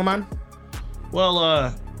something in mind.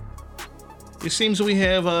 Well, it seems we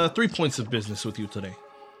have 3 points of business with you today.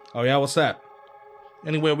 Oh yeah, what's that?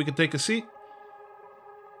 Anywhere we could take a seat?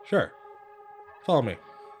 Sure. Follow me.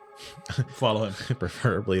 Follow him.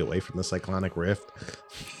 Preferably away from the cyclonic rift.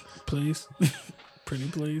 Please. Pretty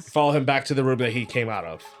please. Follow him back to the room that he came out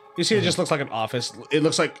of. You see, it just looks like an office. It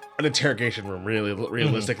looks like an interrogation room, really,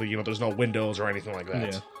 realistically. You know, there's no windows or anything like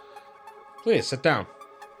that. Yeah. Please, sit down.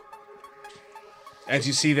 As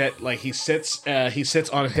you see that, like, he sits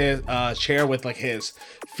on his chair with, like, his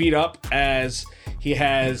feet up as he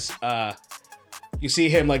has, you see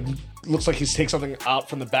him, like, looks like he's taking something out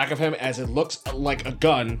from the back of him as it looks like a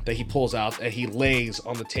gun that he pulls out and he lays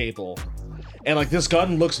on the table. And like this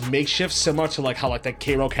gun looks makeshift, similar to like how like that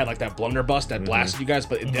K-Roke had like that blunderbuss that blasted you guys,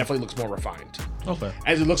 but it definitely looks more refined. Okay.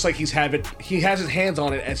 As it looks like he has his hands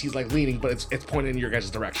on it as he's like leaning, but it's pointing in your guys'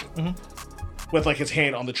 direction. With like his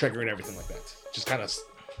hand on the trigger and everything like that. Just kind of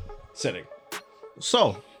sitting.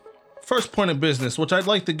 So, first point of business, which I'd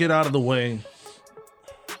like to get out of the way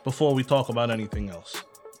before we talk about anything else.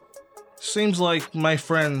 Seems like my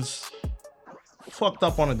friends fucked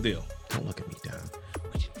up on a deal. Don't look at me, Don.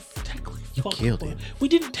 You killed him. We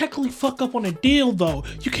didn't technically fuck up on a deal, though.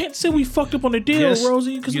 You can't say we fucked up on a deal, Yes,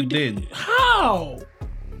 Rosie. Because you we did. How?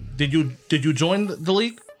 Did you join the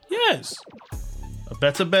league? Yes. A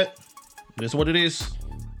bet's a bet. It is what it is.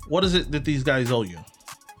 What is it that these guys owe you?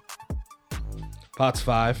 Pot's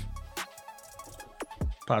 5.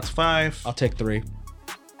 Pot's 5. I'll take 3.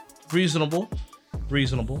 Reasonable.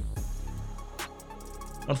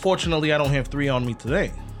 Unfortunately, I don't have 3 on me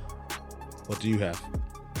today. What do you have?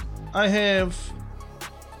 I have,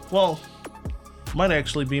 well, might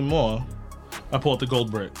actually be more. I pulled the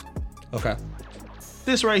gold brick. Okay.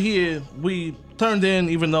 This right here, we turned in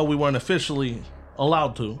even though we weren't officially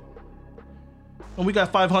allowed to. And we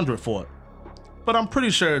got 500 for it. But I'm pretty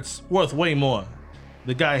sure it's worth way more.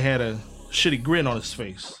 The guy had a shitty grin on his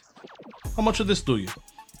face. How much would this do you?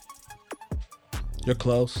 You're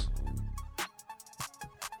close.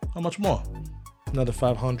 How much more? Another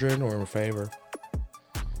 500 or in favor.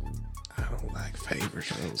 I don't like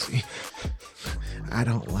favors, Rosie. I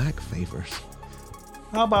don't like favors.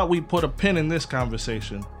 How about we put a pin in this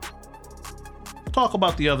conversation? Talk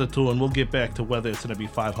about the other two and we'll get back to whether it's going to be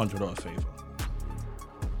 500 or a favor.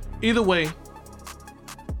 Either way,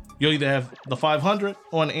 you'll either have the 500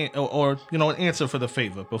 or an answer for the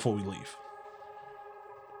favor before we leave.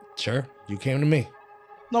 Sure. You came to me.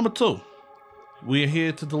 Number 2, we are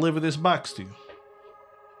here to deliver this box to you.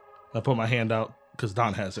 I put my hand out because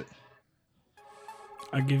Don has it.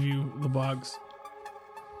 I give you the box.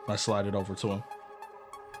 I slide it over to him.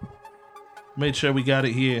 Made sure we got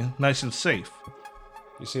it here nice and safe.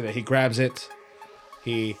 You see that he grabs it.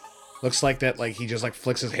 He looks like that, like he just like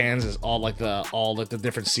flicks his hands as all the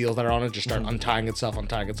different seals that are on it just start untying itself.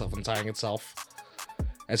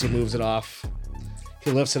 As he moves it off,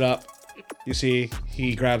 he lifts it up. You see,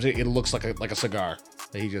 he grabs it. It looks like a cigar.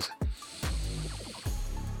 That he just,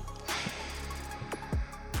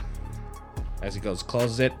 as he goes,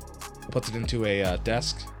 closes it, puts it into a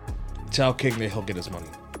desk. Tell King that he'll get his money.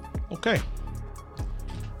 Okay.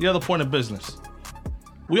 The other point of business.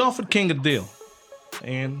 We offered King a deal,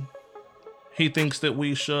 and he thinks that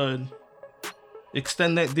we should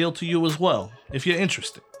extend that deal to you as well, if you're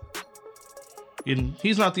interested. And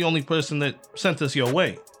he's not the only person that sent us your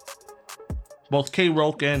way. Both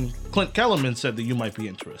K-Roke and Clint Kellerman said that you might be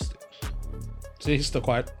interested. See, he's still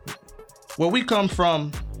quiet. Where we come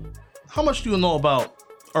from, how much do you know about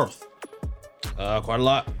Earth? Quite a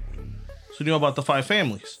lot. So you know about the 5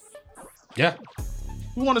 families? Yeah.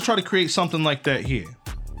 We want to try to create something like that here.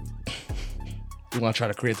 We want to try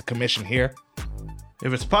to create the commission here.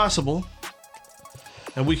 If it's possible,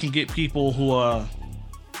 and we can get people who are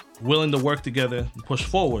willing to work together and push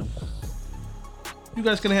forward, you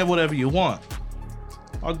guys can have whatever you want.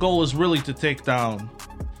 Our goal is really to take down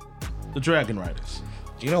the Dragon Riders.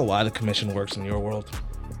 Do you know why the commission works in your world?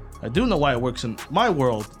 I do know why it works in my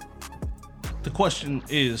world. The question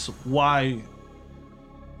is, why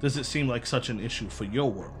does it seem like such an issue for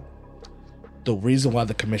your world? The reason why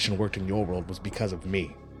the commission worked in your world was because of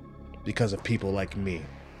me. Because of people like me.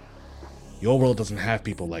 Your world doesn't have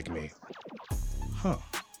people like me. Huh.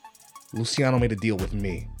 Luciano made a deal with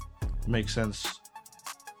me. Makes sense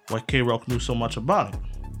why K-Rock knew so much about it.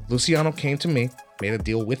 Luciano came to me, made a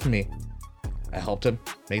deal with me. I helped him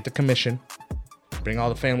make the commission, bring all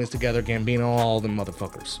the families together, Gambino, all them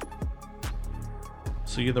motherfuckers.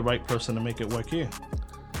 So you're the right person to make it work here.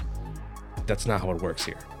 That's not how it works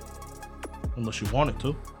here. Unless you want it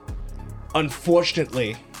to.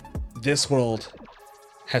 Unfortunately, this world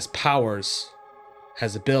has powers,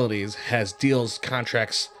 has abilities, has deals,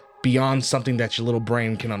 contracts beyond something that your little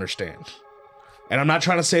brain can understand. And I'm not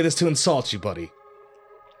trying to say this to insult you, buddy.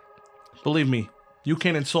 Believe me, you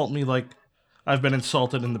can't insult me like I've been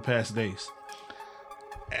insulted in the past days.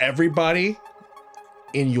 Everybody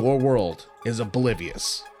in your world is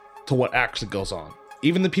oblivious to what actually goes on.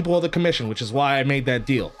 Even the people of the commission, which is why I made that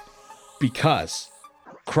deal. Because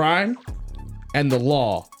crime and the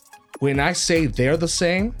law, when I say they're the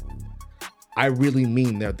same, I really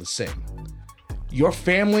mean they're the same. Your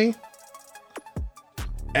family,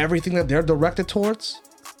 everything that they're directed towards,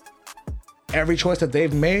 every choice that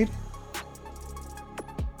they've made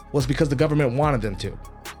was because the government wanted them to.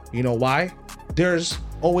 You know why? There's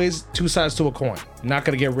always 2 sides to a coin. You're not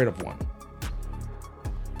going to get rid of one.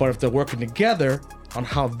 But if they're working together on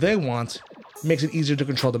how they want, it makes it easier to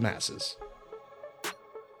control the masses.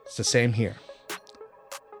 It's the same here.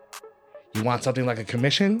 You want something like a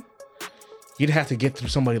commission? You'd have to get through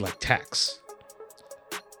somebody like tax.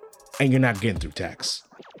 And you're not getting through tax.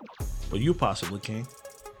 But you possibly can.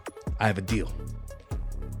 I have a deal.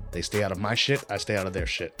 They stay out of my shit, I stay out of their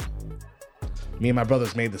shit. Me and my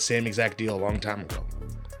brothers made the same exact deal a long time ago.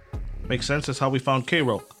 Makes sense. That's how we found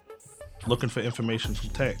K-Roke. Looking for information from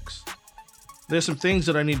tax. There's some things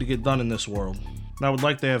that I need to get done in this world, and I would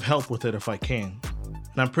like to have help with it if I can.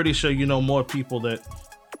 And I'm pretty sure you know more people that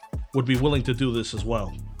would be willing to do this as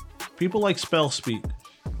well. People like Spellspeak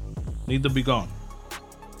need to be gone.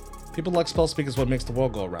 People like Spellspeak is what makes the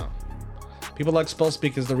world go around. People like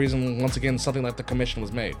Spellspeak is the reason, once again, something like the commission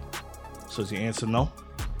was made. So is the answer no?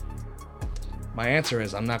 My answer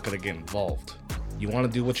is I'm not going to get involved. You want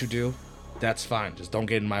to do what you do? That's fine. Just don't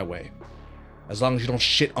get in my way. As long as you don't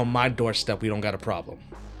shit on my doorstep, we don't got a problem.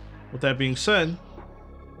 With that being said,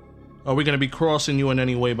 are we going to be crossing you in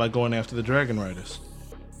any way by going after the Dragon Riders?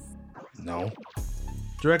 No.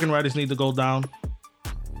 Dragon Riders need to go down.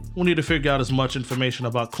 We'll need to figure out as much information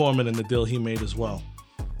about Corman and the deal he made as well.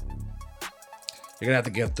 You're going to have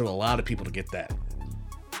to get through a lot of people to get that.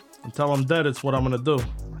 Until I'm dead, it's what I'm going to do.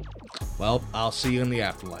 Well, I'll see you in the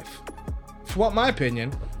afterlife. If you want my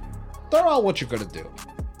opinion, they're all what you're going to do.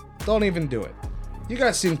 Don't even do it. You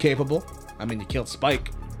guys seem capable. I mean, you killed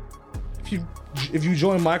Spike. If you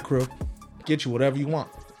join my crew, get you whatever you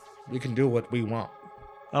want. We can do what we want.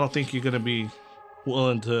 I don't think you're going to be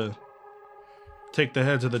willing to take the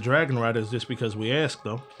heads of the Dragon Riders just because we asked,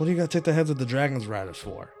 though. What do you got to take the heads of the Dragon's Riders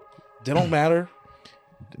for? They don't matter.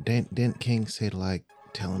 Didn't King say to, like,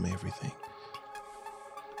 tell him everything?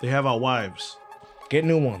 They have our wives. Get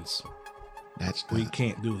new ones. We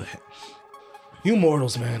can't do that. You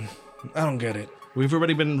mortals, man. I don't get it. We've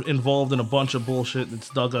already been involved in a bunch of bullshit that's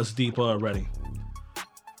dug us deeper already.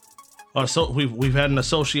 So we've had an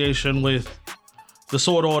association with the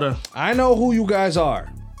Sword Order. I know who you guys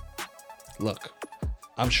are. Look,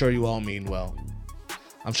 I'm sure you all mean well.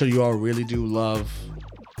 I'm sure you all really do love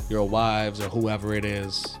your wives or whoever it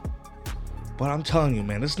is. But I'm telling you,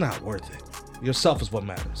 man, it's not worth it. Yourself is what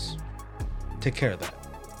matters. Take care of that.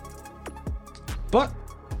 But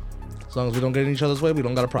as long as we don't get in each other's way, we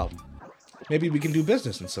don't got a problem. Maybe we can do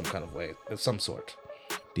business in some kind of way, of some sort.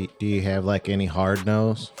 Do you have like any hard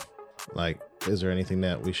nose? Like, is there anything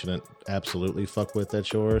that we shouldn't absolutely fuck with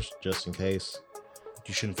that's yours, just in case?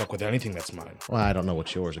 You shouldn't fuck with anything that's mine. Well, I don't know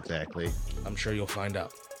what's yours exactly. I'm sure you'll find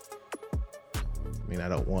out. I mean, I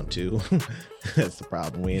don't want to. That's the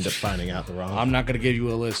problem. We end up finding out the wrong. I'm not going to give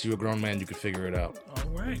you a list. You're a grown man. You can figure it out. All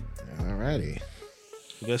right. Alrighty.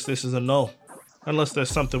 I guess this is a no. Unless there's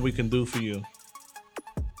something we can do for you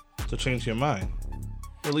to change your mind.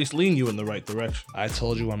 Or at least lean you in the right direction. I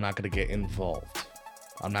told you I'm not going to get involved.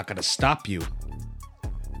 I'm not going to stop you,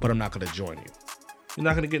 but I'm not going to join you. You're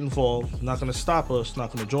not going to get involved, not going to stop us,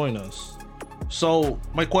 not going to join us. So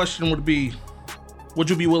my question would be, would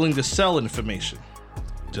you be willing to sell information?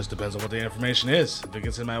 Just depends on what the information is. If it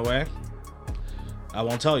gets in my way, I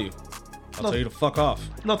won't tell you. I'll tell you to fuck off.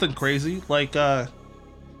 Nothing crazy. Like, if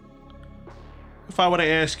I were to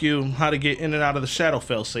ask you how to get in and out of the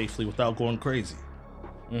Shadowfell safely without going crazy.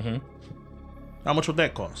 Mm-hmm. How much would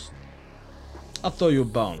that cost? I'll throw you a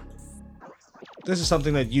bone. This is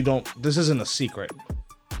something that you don't... This isn't a secret.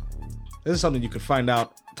 This is something you could find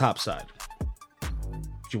out topside.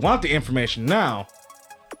 If you want the information now,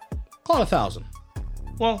 call it 1,000.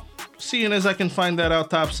 Well, seeing as I can find that out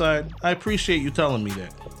topside, I appreciate you telling me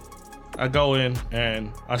that. I go in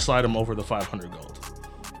and I slide him over the 500 gold.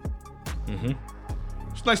 Mm-hmm.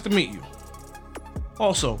 It's nice to meet you.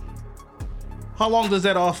 Also, how long does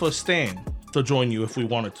that offer stand to join you if we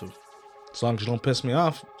wanted to? As long as you don't piss me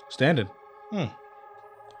off, standing.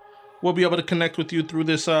 We'll be able to connect with you through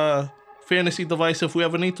this fantasy device if we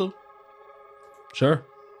ever need to? Sure.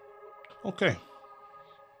 Okay.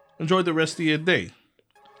 Enjoy the rest of your day.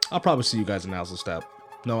 I'll probably see you guys in Azlestep,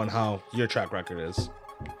 knowing how your track record is.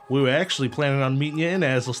 We were actually planning on meeting you in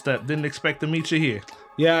Azlestep. Didn't expect to meet you here.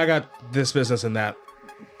 Yeah, I got this business and that.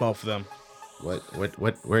 Both of them.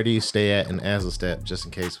 Where do you stay at in Azlestep, just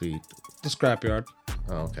in case we... The scrapyard.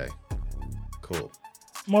 Oh, okay. Cool.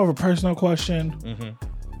 More of a personal question. Mm-hmm.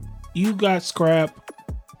 You got scrap.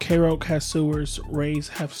 K-Roke has sewers. Rays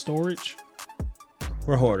have storage.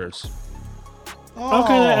 We're hoarders.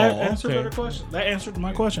 Okay, that answered okay. the question. That answered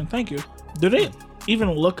my question. Thank you. Do they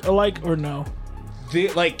even look alike or no? The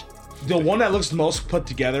one that looks most put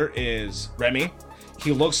together is Remy.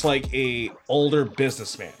 He looks like a older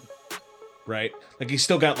businessman, right? Like he's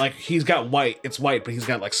got white. It's white, but he's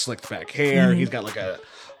got like slicked back hair. Mm-hmm. He's got like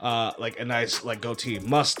a nice like goatee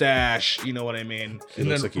mustache. You know what I mean? And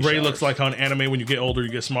looks then like he Ray showers. looks like on anime when you get older, you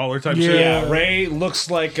get smaller type Yeah. shit. Yeah, Ray looks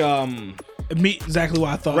like Me, exactly what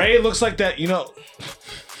I thought. Ray looks like that. You know,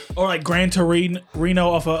 Or like Gran Torino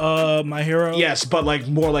off of My Hero. yes, but like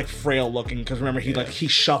more like frail looking. Because remember, he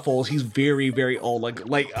shuffles. He's very very old.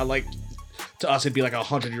 Like to us, it'd be like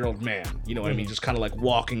 100-year-old man. You know what I mean? Just kind of like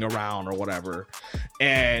walking around or whatever.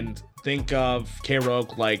 And think of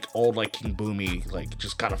K-Roke like old like King Boomy, like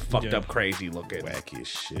just kind of fucked up, crazy looking. Wacky as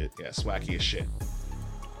shit. Yes, wacky as shit.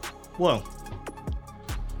 Well,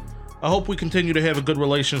 I hope we continue to have a good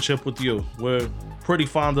relationship with you. We're pretty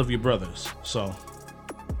fond of your brothers, so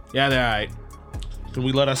Yeah, they're alright. can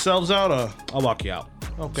we let ourselves out or? I'll walk you out.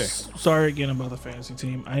 Okay. Sorry again about the fantasy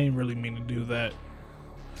team. I didn't really mean to do that.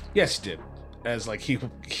 Yes, you did. As like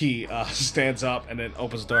he stands up and then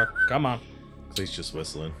opens the door. Come on. Please just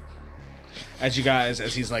whistling. As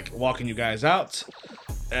he's like walking you guys out,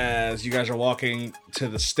 as you guys are walking to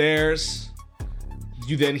the stairs,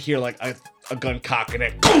 you then hear like a gun cock and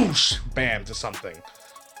then boosh, bam to something.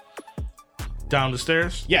 Down the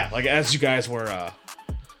stairs? Yeah, like as you guys were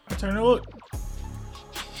I turn and look.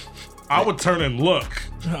 I would turn and look.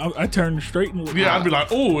 I turn straight and look. Yeah, I'd be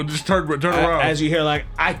like, ooh, and just turn around. as you hear like,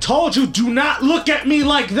 I told you, do not look at me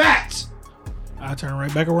like that. I turn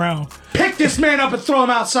right back around. Pick this man up and throw him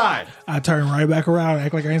outside. I turn right back around.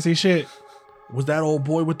 Act like I ain't see shit. Was that old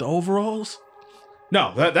boy with the overalls?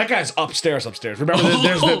 No, that guy's upstairs. Remember,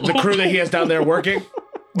 there's the crew that he has down there working.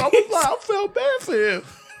 I felt bad for him.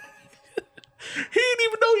 He didn't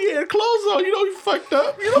even know he had clothes on. You know he fucked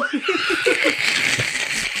up. You know.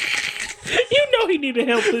 You know he needed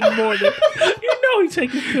help in the morning. You know he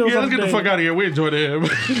taking pills. Yeah, on let's get the day. fuck out of here. We enjoyed him.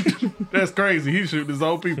 That's crazy. He's shooting his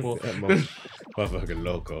own people. That motherfucking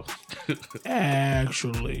loco.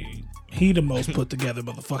 Actually, he the most put together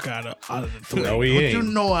motherfucker out of the three. No, he ain't. You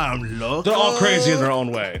know I'm loco. They're all crazy in their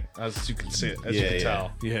own way, as you can see, as you Yeah, can yeah.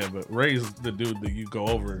 tell. Yeah, but Ray's the dude that you go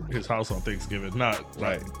over his house on Thanksgiving, not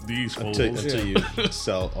Right. these fools. Until you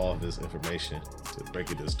sell all this information to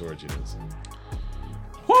break it to storage units.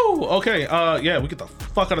 Woo! Okay, yeah, we get the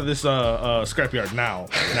fuck out of this scrapyard now.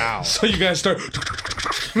 Now. So you guys start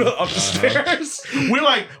up the stairs.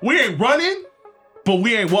 we ain't running, but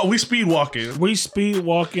we speed walking. We speed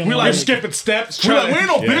walking. We You're like skipping steps. we ain't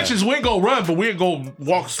no Yeah. bitches. We ain't gonna run, but we ain't gonna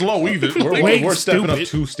walk slow either. We're stepping up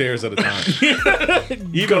 2 stairs at a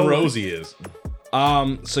time. Even Rosie is.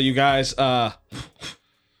 So you guys all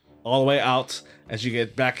the way out as you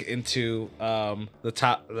get back into the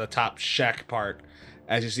top shack part.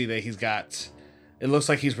 As you see that he's got, it looks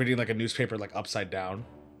like he's reading like a newspaper like upside down.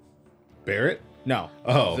 Barrett? No.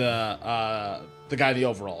 Oh. The guy in the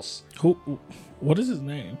overalls. Who? What is his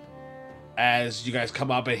name? As you guys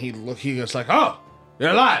come up and he goes like, "Oh, you're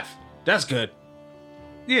alive. That's good."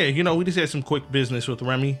 Yeah, you know, we just had some quick business with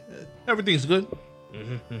Remy. Everything's good.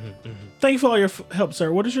 Thank you for all your help,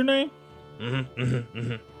 sir. What is your name?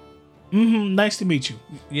 Nice to meet you.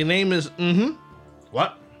 Your name is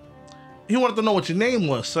What? He wanted to know what your name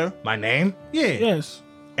was, sir. My name? Yeah. Yes.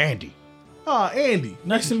 Andy. Andy.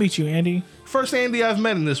 Nice to meet you, Andy. First Andy I've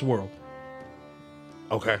met in this world.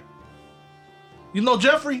 Okay. You know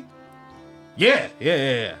Jeffrey? Yeah.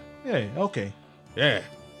 Yeah, okay. Yeah.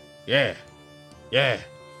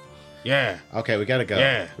 Okay, we gotta go.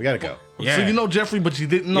 Yeah. We gotta go. Yeah. So you know Jeffrey, but you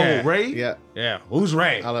didn't know Yeah. Ray? Yeah, Yeah. Who's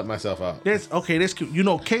Ray? I'll let myself out. That's okay, that's cute. You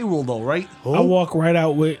know K-Rule though, right? I walk right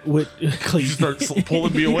out with Cleve. Start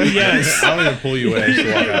pulling me away. Yes. I don't even pull you in. I just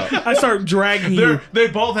walk out. I start dragging you. They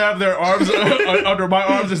both have their arms under my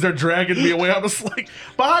arms as they're dragging me away. I'm just like,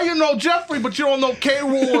 but how you know Jeffrey, but you don't know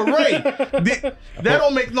K-Rule or Ray? That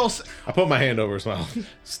don't make no sense. I put my hand over his mouth.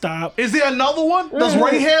 Stop. Is there another one? Does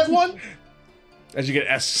Ray have one? As you get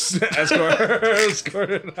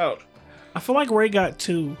escorted out. I feel like Ray got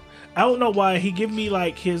 2. I don't know why he give me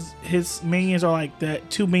like his minions are like that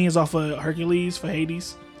 2 minions off of Hercules for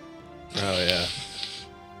Hades. Oh yeah,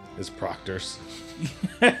 his proctors.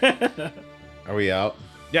 Are we out?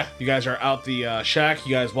 Yeah, you guys are out the shack.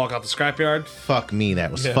 You guys walk out the scrapyard. Fuck me, that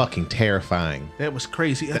was fucking terrifying. That was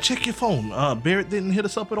crazy. Check your phone. Barrett didn't hit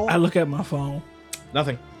us up at all. I look at my phone.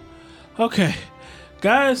 Nothing. Okay,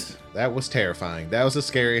 guys. That was terrifying. That was the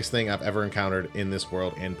scariest thing I've ever encountered in this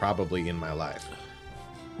world and probably in my life.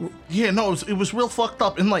 Yeah, no, it was real fucked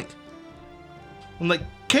up. And like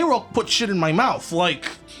K-Rock put shit in my mouth. Like,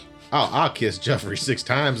 I'll kiss Jeffrey 6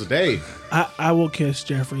 times a day. I will kiss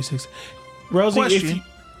Jeffrey 6. Rosie, if Question. you,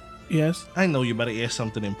 yes, I know you better ask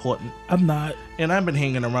something important. I'm not. And I've been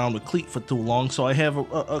hanging around with Cleet for too long, so I have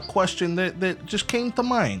a question that just came to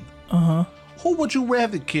mind. Uh-huh. Who would you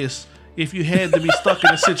rather kiss if you had to be stuck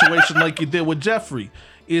in a situation like you did with Jeffrey?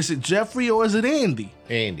 Is it Jeffrey or is it Andy?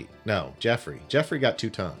 Andy. No, Jeffrey. Jeffrey got 2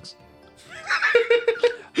 tongues.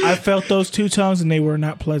 I felt those 2 tongues and they were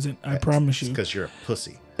not pleasant. I promise you. Because you're a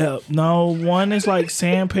pussy. No, one is like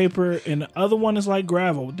sandpaper and the other one is like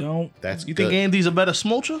gravel. Don't. That's You good. think Andy's a better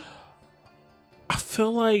smoocher? I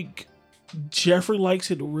feel like Jeffrey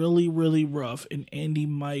likes it really, really rough, and Andy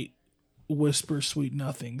might whisper sweet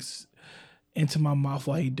nothings into my mouth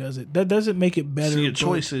while he does it. That doesn't make it better. So your but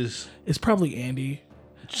choice is It's probably Andy.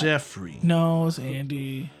 Jeffrey. No, it's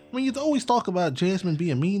Andy. I mean, you always talk about Jasmine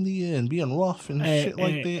being mean to you and being rough and shit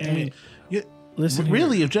like that. I mean, Listen,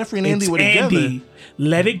 really, here. if Jeffrey and Andy It's were together, Andy.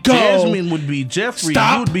 Let it go. Jasmine would be Jeffrey.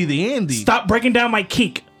 Stop. You would be the Andy. Stop breaking down my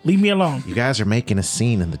kink. Leave me alone. You guys are making a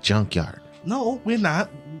scene in the junkyard. No, we're not.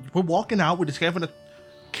 We're walking out. We're just having a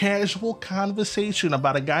casual conversation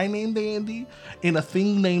about a guy named Andy and a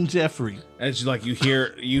thing named Jeffrey. As you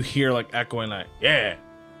hear like echoing like, yeah.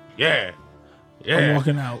 I'm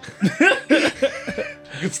walking out.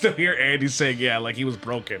 You can still hear Andy saying, yeah, like he was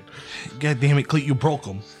broken. God damn it, Cleet, you broke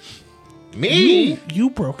him. Me? You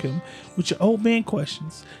broke him with your old man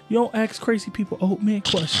questions. You don't ask crazy people old man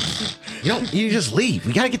questions. You just leave.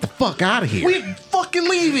 We gotta get the fuck out of here. We fucking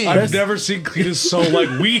leaving. I've never seen Cletus so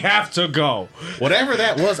like, we have to go. Whatever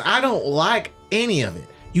that was, I don't like any of it.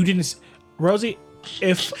 You didn't, Rosie.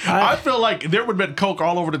 If I feel like there would have been Coke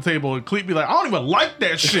all over the table and Cleet be like, I don't even like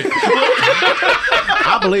that shit.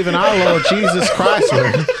 I believe in our Lord Jesus Christ.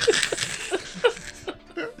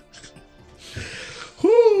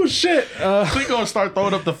 Whoo, shit. Cleet gonna start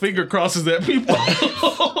throwing up the finger crosses at people.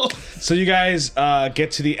 So you guys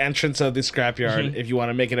get to the entrance of the scrapyard. If you want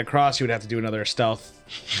to make it across, you would have to do another stealth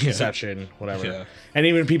deception, whatever. Yeah. And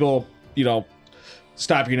even people,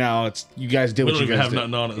 stop you now. It's you guys did We what don't you even guys have did.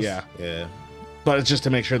 nothing on us. Yeah, Yeah. but it's just to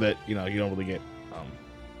make sure that you don't really get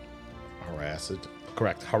Harassed.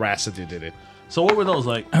 correct. Harassed did it. So what were those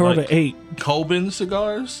like? I rolled like an 8. Coben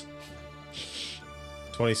cigars?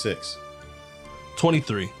 26.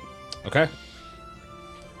 23. Okay.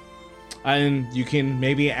 And you can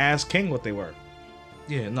maybe ask King what they were.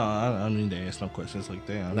 Yeah, no, I don't need to ask no questions like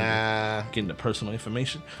that. I'm Nah. getting the personal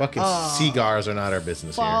information. Fucking cigars are not our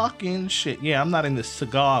business here. Fucking shit. Yeah, I'm not in the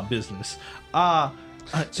cigar business. So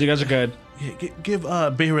you guys are good. Yeah, give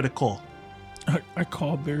Barrett a call. I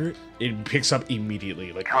called Barrett. It picks up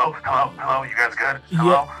immediately. Like, Hello, you guys good?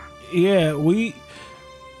 Hello? Yeah, we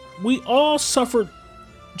all suffered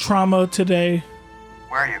trauma today.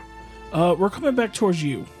 Where are you? We're coming back towards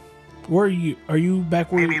you. Where are you? Are you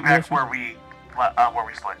back where Maybe you back where we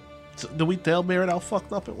split. So, did we tell Barrett how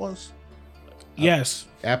fucked up it was? Yes.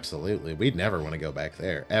 Absolutely. We'd never want to go back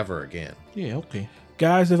there ever again. Yeah, okay.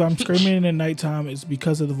 Guys, if I'm screaming in the nighttime, it's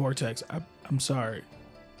because of the vortex. I'm sorry.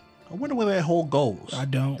 I wonder where that hole goes. I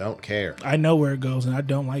don't. Don't care. I know where it goes, and I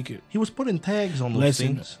don't like it. He was putting tags on those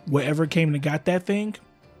Listen, things. whatever came and got that thing,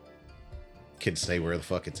 Can stay where the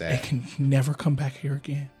fuck it's it at. can never come back here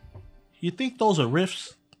again. You think those are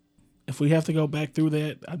rifts? If we have to go back through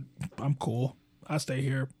that, I'm cool. I stay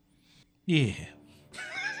here. Yeah.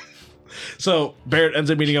 so Barrett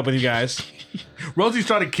ends up meeting up with you guys. Rosie's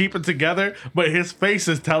trying to keep it together, but his face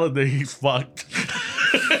is telling that he's fucked.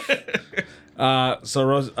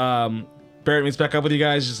 Barrett meets back up with you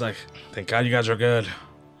guys. Just like, thank God you guys are good.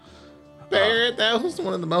 Barrett, that was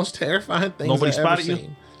one of the most terrifying things Nobody I've ever spotted you?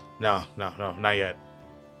 seen. No, not yet.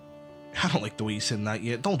 I don't like the way you said not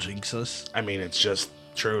yet. Don't jinx us. I mean, it's just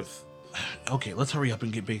truth. Okay, let's hurry up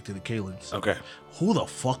and get back to the Kalins. Okay. Who the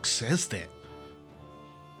fuck says that?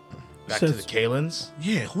 Back to the Says- Kalins.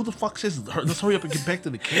 Yeah, who the fuck says let's hurry up and get back to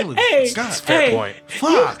the Kalins? Hey, God, Fair point.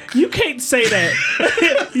 fuck. You can't say that.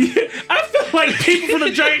 I feel like people from the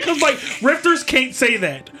Giant Club, like Rifters, can't say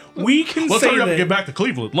that. We can Let's say hurry up that. and get back to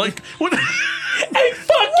Cleveland. Like, what? Hey,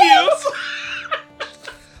 fuck you.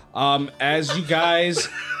 As you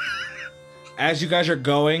guys are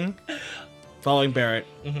going, following Barrett,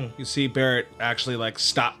 you see Barrett actually like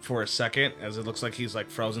stop for a second, as it looks like he's like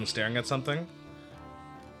frozen, staring at something,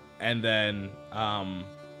 and then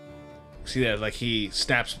see that like he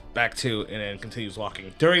snaps back to and then continues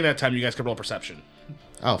walking. During that time, you guys can roll perception.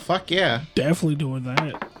 Oh, fuck yeah. Definitely doing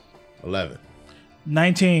that. 11.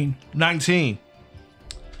 19. 19.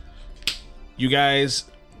 You guys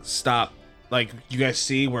stop. Like you guys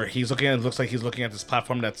see where he's looking at. It looks like he's looking at this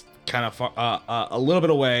platform that's kind of far, a little bit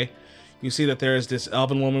away. You see that there is this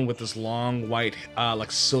elven woman with this long white, like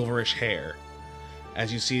silverish hair.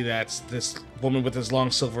 As you see that this woman with this long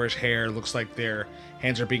silverish hair looks like their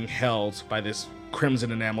hands are being held by this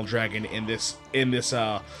crimson enamel dragon in this. You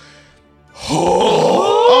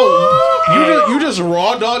just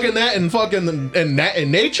raw dogging that in fucking in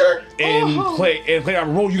nature? play.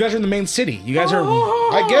 Roll. You guys are in the main city. You guys are.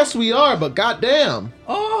 I guess we are, but goddamn.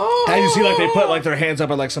 And you see like they put like their hands up,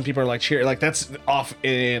 and like some people are like cheering. Like that's off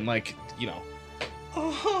in like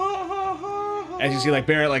As you see, like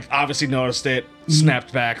Barrett, like obviously noticed it,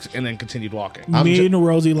 snapped back, and then continued walking. Me and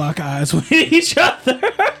Rosie lock eyes with each other.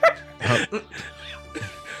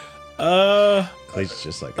 Clay's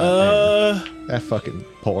just like, goddamn, that fucking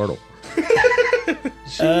portal.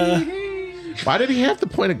 Why did he have to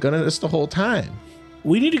point a gun at us the whole time?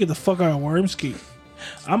 We need to get the fuck out of Wormskeep.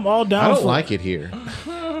 I'm all down. I don't for, like it here.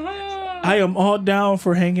 I am all down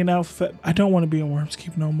for hanging out. I don't want to be in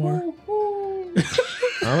Wormskeep no more.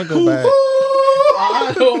 I'm gonna go back.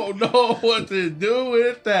 I don't know what to do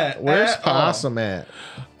with that. Where's Possum at?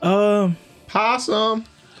 Possum.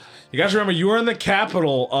 You guys remember you were in the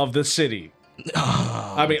capital of the city.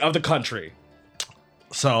 I mean, of the country.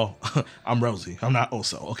 So, I'm Rosie. I'm not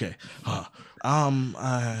Oso. Okay.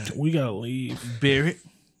 We gotta leave. Barrett.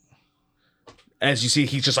 As you see,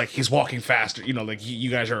 he's just like he's walking faster. Like you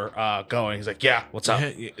guys are going. He's like, "Yeah, what's up?"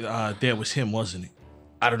 That was him, wasn't it?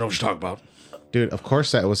 I don't know what you're talking about. Dude, of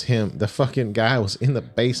course that was him. The fucking guy was in the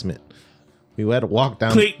basement. We had to walk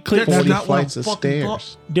down Click, 40 not what flights I of fucking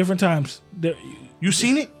stairs. Different times. You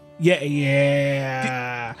seen it?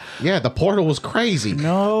 Yeah. Yeah, the portal was crazy.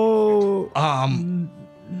 No.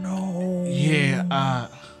 No. Yeah.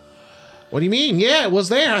 What do you mean? Yeah, it was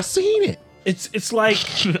there. I seen it. It's like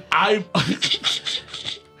I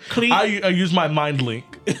use my mind link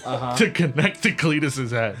to connect to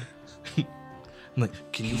Cletus's head. I'm like,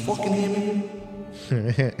 can you fucking hear me?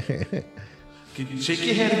 Shake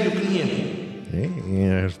your head if you can hear me.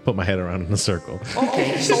 Yeah, just put my head around in a circle.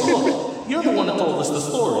 Okay, so look, you're the one that told us the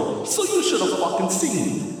story, so you should have fucking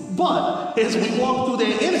seen it. But as we walk through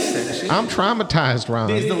that intersection, I'm traumatized, there's Ron.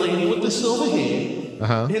 the lady with the silver hair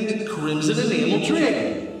and the crimson enamel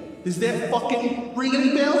dragon. Does that fucking ring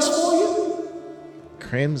any bells for you?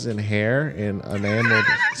 Crimson hair and enameled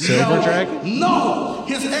silver dragon? No!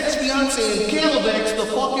 His ex-fiancée and Galavex the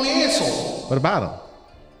fucking asshole. What about him?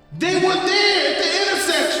 They were there at the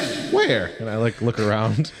intersection. Where? And I look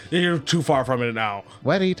around. You're too far from it now.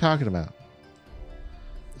 What are you talking about?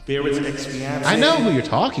 Barrett's ex-fiancée. I know who you're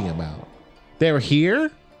talking about. They were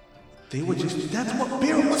here? They were just, that's what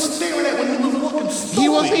Barrett was staring at when he was looking stupid. He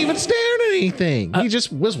wasn't even staring at anything. He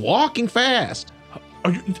just was walking fast.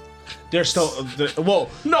 Are you, They're still. Whoa.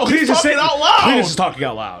 No, he's talking out loud. Cletus is talking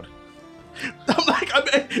out loud. I'm like, I'm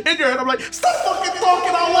in your head, I'm like, stop fucking talking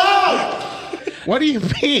out loud. What do you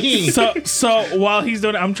mean? So while he's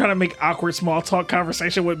doing it, I'm trying to make awkward small talk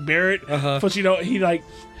conversation with Barrett. But you know, he like,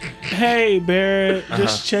 hey Barrett,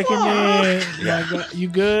 just checking in. Yeah. Like, you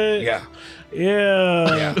good? Yeah.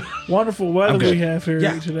 Yeah. Wonderful weather good. we have here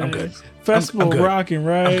Yeah, today. I'm good. Festival I'm good. rocking,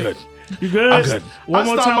 right? I'm good. You good? I'm good. One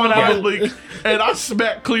more time and I I'll leak, and I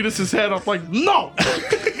smack Cletus's head off like, no.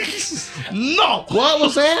 No. What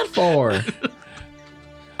was that for?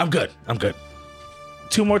 I'm good. I'm good.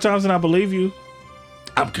 two more times and I believe you.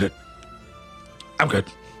 I'm good. I'm good.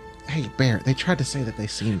 Hey, Barrett, they tried to say that they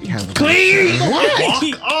seen Calvin. Clean!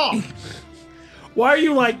 Fuck off. Why are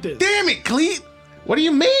you like this? Damn it, Cleet. What do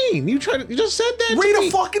you mean? You just said that Read to a me.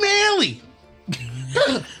 fucking alley.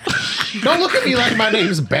 Don't look at me like my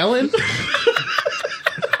name's Bellin.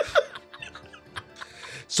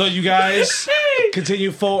 So you guys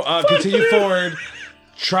continue forward,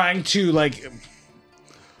 trying to like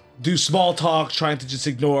do small talk, trying to just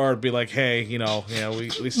ignore, be like, hey, we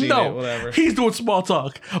see it, whatever. He's doing small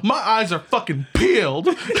talk. My eyes are fucking peeled.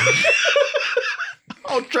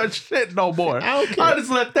 I don't trust shit no more. Okay. I just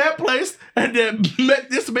left that place and then met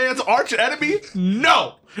this man's arch enemy.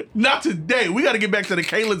 No, not today. We got to get back to the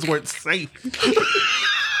Kalins where it's safe.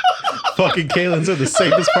 Fucking Kalen's are the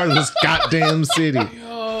safest part of this goddamn city.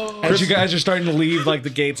 As you guys are starting to leave like the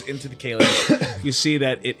gates into the Kalis, you see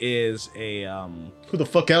that it is a Who the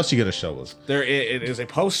fuck else you gonna show us? it is a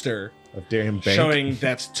poster A damn bank. showing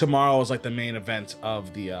that tomorrow is like the main event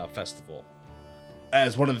of the festival.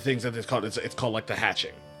 As one of the things that it's called, it's called like the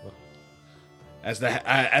hatching. As a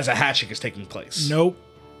hatching is taking place. Nope.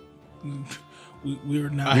 We're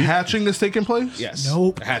A not. hatching is taking place? Yes.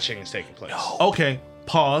 Nope. A hatching is taking place. Okay,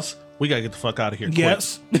 pause. We got to get the fuck out of here. quick.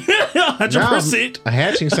 Yes. 100%. A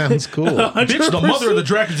hatching sounds cool. Bitch, the mother of the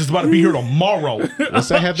dragons is about to be here tomorrow. What's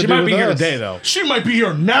that have to She do might with be here us? today though. She might be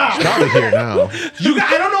here now. Probably here now.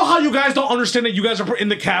 I don't know how you guys don't understand that you guys are in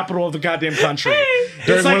the capital of the goddamn country.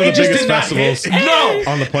 During one of the it just biggest did not festivals hit. No.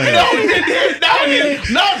 on the planet. No, it didn't hit.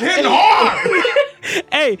 Now it's hitting hard.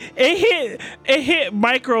 Hey, it hit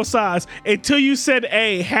micro size until you said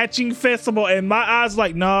a hatching festival, and my eyes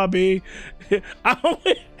like, nah, B.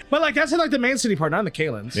 But like that's in like the main city part, not in the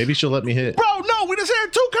Kalins. Maybe she'll let me hit. Bro, no, we just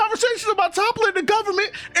had 2 conversations about toppling the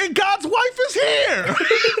government, and God's wife is here.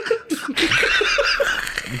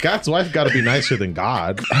 God's wife got to be nicer than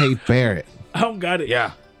God. Hey, Barrett, I don't got it.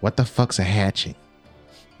 Yeah. what the fuck's a hatching?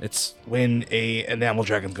 It's when a enamel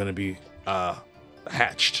dragon's gonna be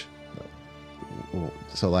hatched.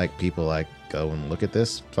 So, like, people, like, go and look at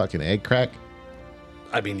this fucking egg crack?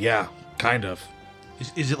 I mean, yeah, kind of.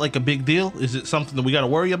 Is it like a big deal? Is it something that we got to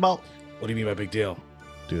worry about? What do you mean by big deal?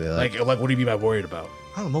 Do they, like, Like what do you mean by worried about?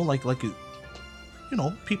 I don't know, like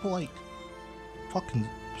people like fucking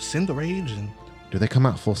Cinderage and do they come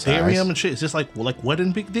out full size? Arium and shit. Is this like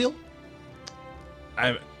wedding big deal?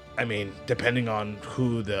 I mean, depending on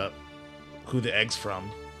who the egg's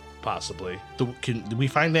from, possibly. Did we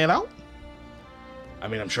find that out? I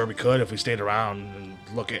mean, I'm sure we could if we stayed around and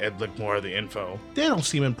look more of the info. That don't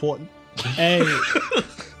seem important. Hey,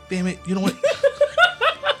 Damn it! You know what?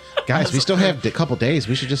 Guys, we still have a couple days.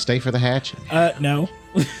 We should just stay for the hatching. no.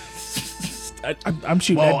 I'm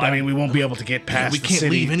shooting Well, that down. I mean, we won't be able to get past We the can't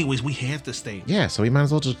city. leave anyways. We have to stay. Yeah, so we might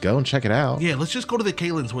as well just go and check it out. Yeah, let's just go to the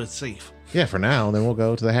Kalins where it's safe. Yeah, for now. Then we'll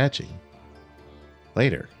go to the hatching.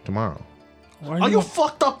 Later, tomorrow. Why Are you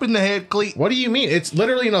fucked up in the head, Cleet? What do you mean? It's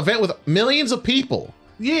literally an event with millions of people.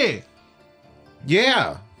 Yeah,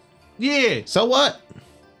 Yeah. yeah. So what?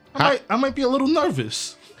 I might be a little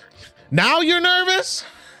nervous. Now you're nervous?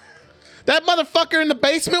 That motherfucker in the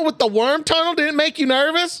basement with the worm tunnel didn't make you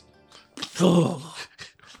nervous? But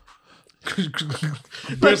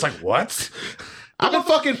it's like, what? I've been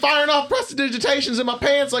fucking firing off prestidigitations in my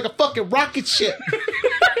pants like a fucking rocket ship.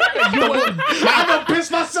 I done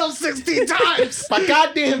pissed myself 16 times. My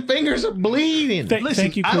goddamn fingers are bleeding. Listen,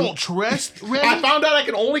 Thank you, I Cleet. don't trust Remy. I found out I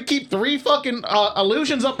can only keep 3 fucking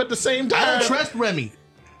illusions up at the same I time. don't trust Remy.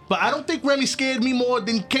 But I don't think Remy scared me more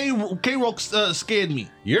than K-Rock scared me.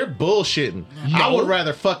 You're bullshitting. I would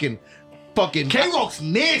rather fucking. K-Rock's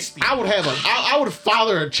nasty. I would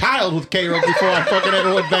father a child with K-Rock before I fucking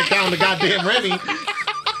ever went back down to goddamn Remy.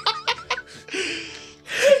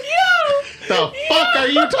 The fuck are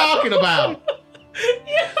you talking about?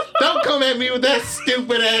 Don't come at me with that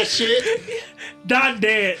stupid ass shit. Don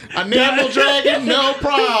dead. A Namble dragon, no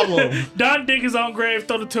problem. Don dig his own grave,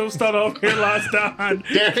 throw the tombstone over here, lies Don.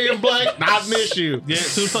 Darian Black, not an issue. Yeah,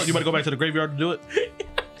 Tombstone, you want to go back to the graveyard to do it?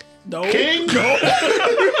 No. King? No.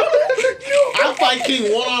 I'll fight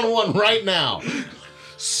King one-on-one right now.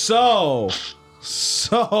 So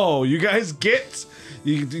you guys get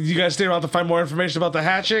you guys stay around to find more information about the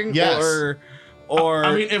hatching? Yes. Or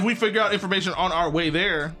I mean, if we figure out information on our way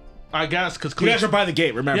there, I guess, because you guys are by the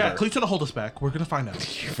gate, remember? yeah, Cleet's gonna hold us back. We're gonna find out.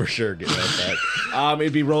 For sure get that back.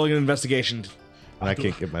 It'd be rolling an investigation. And I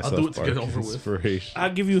can't get myself do it to get bark over with. inspiration.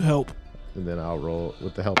 I'll give you help. And then I'll roll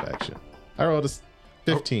with the help action. I rolled a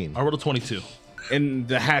 15. I rolled a 22. In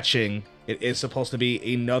the hatching, it is supposed to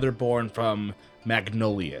be another born from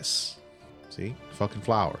Magnolius. See? Fucking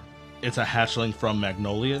flower. It's a hatchling from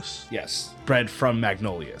Magnolius. Yes, bred from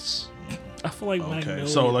Magnolius. I feel like Okay, Magnolia.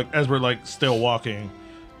 so like as we're like still walking,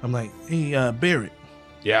 I'm like, hey, Barrett,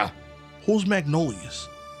 Yeah, who's Magnolius?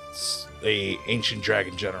 it's a ancient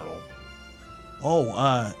dragon general.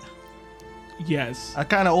 Oh, yes. I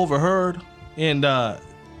kind of overheard, and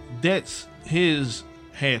that's his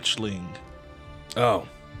hatchling. Oh,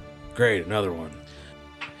 great, another one.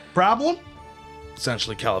 Problem?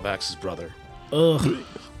 Essentially Calavax's brother. Ugh.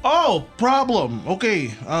 Oh, problem.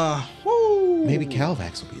 Okay. Woo. Maybe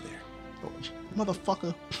Calvax will be there.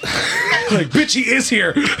 Motherfucker. Like, bitch, he is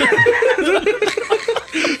here.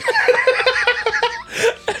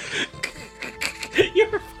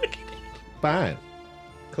 You're fucking. Fine.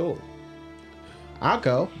 Cool. I'll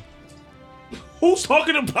go. Who's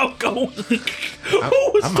talking about going? Who I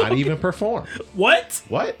was might talking? even perform. What?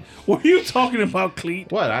 What? What are you talking about,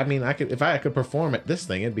 Cleet? What? I mean, if I could perform at this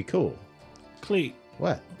thing, it'd be cool. Cleet,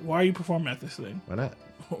 What? why are you performing at this thing? Why not?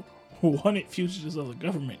 Wanted fugitives of the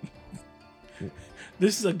government.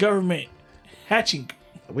 This is a government hatching.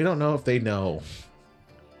 We don't know if they know.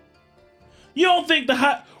 You don't think the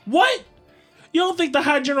high what? You don't think the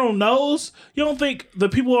high general knows? You don't think the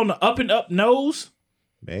people on the up and up knows?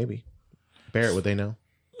 Maybe. Barrett, would they know?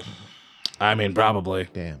 I mean, probably.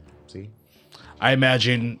 Damn. See? I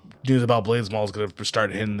imagine news about Blaze Mall is going to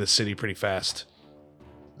start hitting this city pretty fast.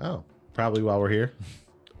 Oh, probably while we're here.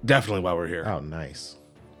 Definitely while we're here. Oh, nice.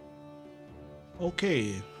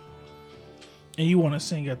 Okay. And you want to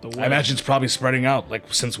sing at the wedding? I imagine it's probably spreading out.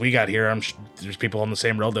 Like, since we got here, there's people on the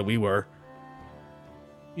same road that we were.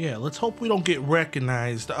 Yeah, let's hope we don't get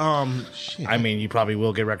recognized. Shit. I mean, you probably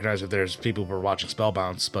will get recognized if there's people who are watching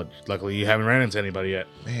Spellbounds, but luckily you haven't ran into anybody yet,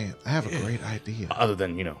 Man, I have a great idea. other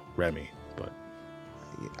than, Remy. But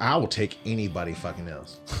I will take anybody fucking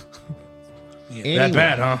else. Yeah. that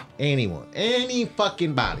bad, huh? Anyone. Any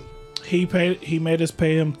fucking body. He made us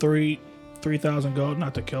pay him 3,000 gold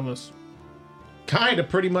not to kill us. Kind of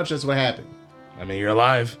pretty much that's what happened. I mean, you're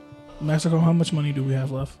alive. Mexico, how much money do we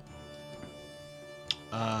have left?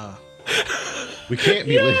 We can't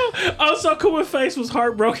be li- Also, Kuma's face was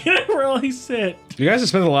heartbroken at all he said. You guys have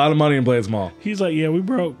spent a lot of money in Blaze Mall. He's like, yeah, we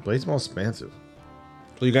broke. Blaze Mall's expensive.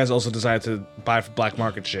 Well, you guys also decided to buy black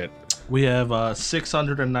market shit. We have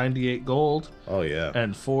 698 gold Oh, yeah.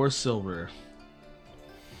 and 4 silver.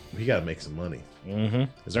 We got to make some money. Mm-hmm.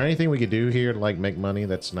 Is there anything we could do here to, like, make money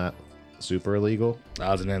that's not super illegal?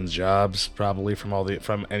 Odds and ends jobs, probably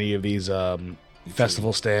from any of these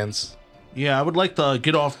festival stands. Yeah, I would like to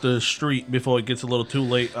get off the street before it gets a little too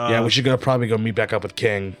late. Yeah, we should probably go meet back up with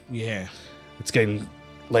King. Yeah. It's getting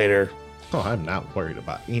later. Oh, I'm not worried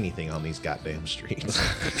about anything on these goddamn streets.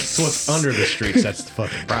 So what's under the streets, that's the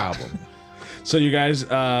fucking problem. So you guys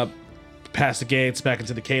pass the gates back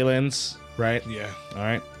into the Kalins, right? Yeah. All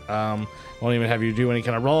right. Won't even have you do any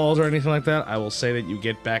kind of rolls or anything like that. I will say that you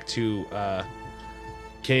get back to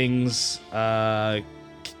King's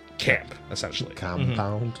camp, essentially.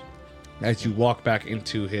 Compound. As you walk back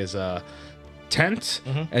into his tent,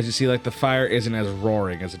 as you see, like, the fire isn't as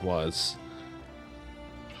roaring as it was.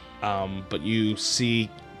 But you see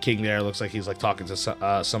King there. Looks like he's like talking to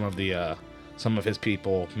some of his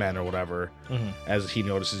people, men or whatever. As he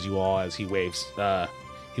notices you all, as he waves for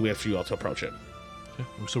you all to approach him.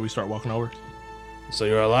 So we start walking over. So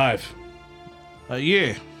you're alive.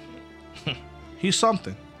 Yeah. He's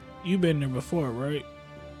something. You've been there before, right?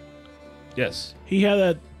 Yes. He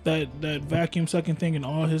had that vacuum sucking thing in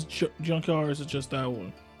all his junkyards. It's just that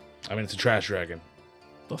one. I mean, it's a trash dragon.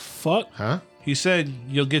 The fuck? Huh? He said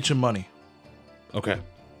you'll get your money. Okay.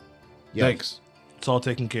 Yo, Thanks. It's all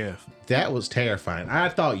taken care of. That was terrifying. I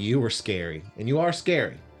thought you were scary, and you are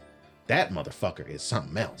scary. That motherfucker is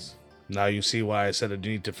something else. Now you see why I said I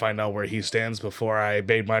need to find out where he stands before I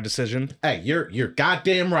made my decision. Hey, you're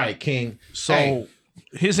goddamn right, King. So Hey.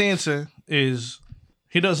 his answer is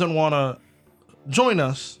he doesn't want to join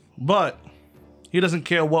us, but he doesn't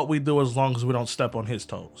care what we do as long as we don't step on his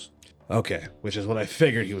toes. Okay, which is what I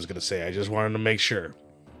figured he was going to say. I just wanted to make sure.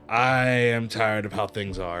 I am tired of how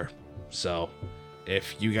things are. So,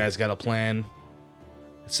 if you guys got a plan,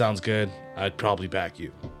 it sounds good. I'd probably back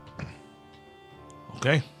you.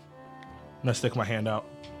 Okay. I'm gonna stick my hand out.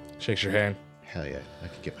 Shakes your hand. Hell yeah, I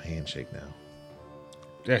could get my handshake now.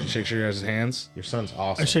 Yeah, she shakes your guys' hands. Your son's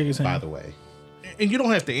awesome, I shake his hand. by the way. And you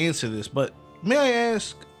don't have to answer this, but may I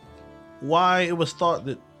ask why it was thought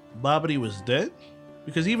that Bobbity was dead?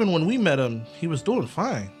 Because even when we met him, he was doing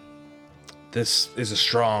fine. This is a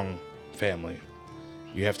strong family.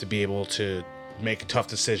 You have to be able to make tough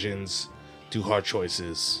decisions, do hard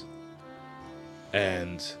choices.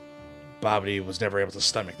 And Bobby was never able to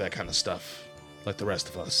stomach that kind of stuff like the rest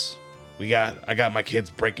of us. I got my kids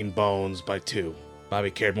breaking bones by 2.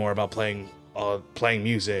 Bobby cared more about playing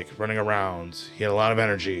music, running around. He had a lot of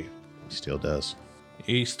energy. He still does.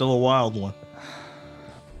 He's still a wild one.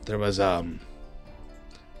 There was an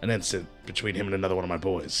incident between him and another one of my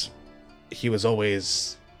boys. He was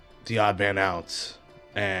always the odd man out,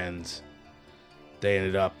 and they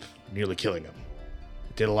ended up nearly killing him.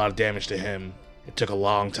 It did a lot of damage to him. It took a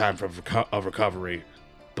long time for recovery,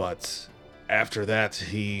 but after that,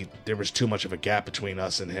 there was too much of a gap between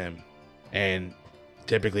us and him. And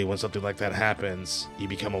typically when something like that happens, you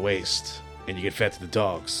become a waste, and you get fed to the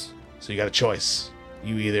dogs. So you got a choice.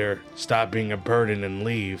 You either stop being a burden and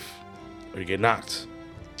leave, or you get knocked.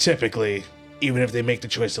 Typically, even if they make the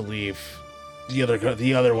choice to leave, the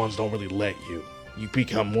other ones don't really let you. You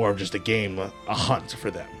become more of just a game, a hunt for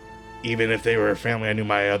them. Even if they were a family, I knew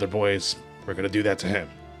my other boys were gonna do that to him.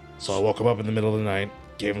 So I woke him up in the middle of the night,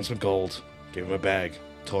 gave him some gold, gave him a bag,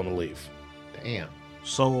 told him to leave. Damn.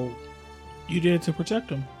 So You did it to protect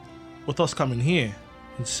him. with us coming here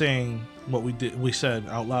and saying what we said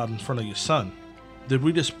out loud in front of your son, did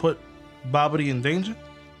we just put Bobbity in danger?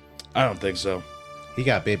 I don't think so. He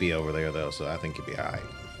got Bibby over there, though, so I think he'll be all right.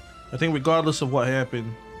 I think regardless of what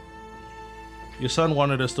happened, your son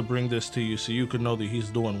wanted us to bring this to you so you could know that he's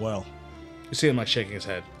doing well. You see him like shaking his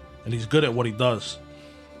head. And he's good at what he does.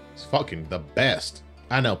 He's fucking the best.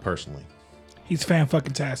 I know personally. He's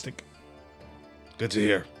fan-fucking-tastic. Good to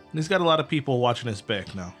hear. And he's got a lot of people watching his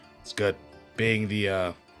back now. It's good. Being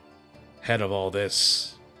the head of all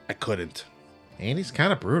this, I couldn't. And he's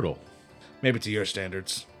kind of brutal. Maybe to your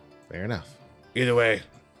standards. Fair enough. Either way,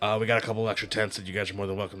 we got a couple extra tents that you guys are more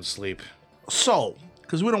than welcome to sleep. So,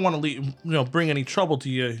 because we don't want to bring any trouble to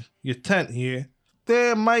your tent here,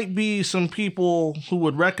 there might be some people who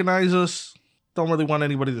would recognize us. Don't really want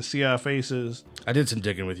anybody to see our faces. I did some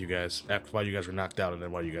digging with you guys while you guys were knocked out and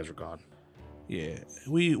then while you guys were gone. Yeah,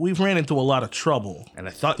 we've ran into a lot of trouble. And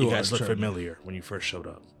I thought you Through guys our looked journey. familiar when you first showed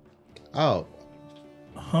up. Oh,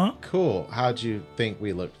 Huh? cool. How'd you think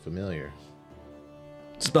we looked familiar?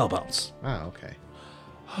 Spell bounce. Oh, okay.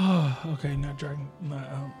 Okay, not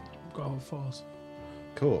Guava Falls.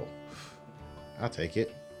 Cool. I'll take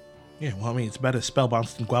it. Yeah, well, I mean, it's better Spellbound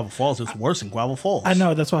than Guava Falls. It's worse than Guava Falls. I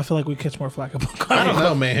know, that's why I feel like we catch more flack about I don't Guava.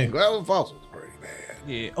 know, man. Guava Falls was pretty bad.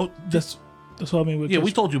 Yeah. Oh, That's what I mean. yeah.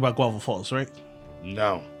 We told you about Guava Falls, right?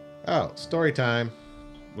 No. Oh, story time.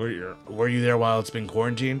 Were you there while it's been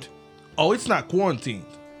quarantined? Oh, it's not quarantined.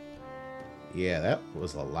 Yeah, that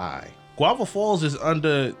was a lie. Guava Falls is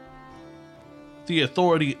under the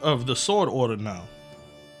authority of the Sword Order now.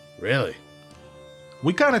 Really?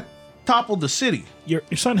 We kind of toppled the city. Your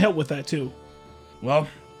son helped with that too. Well,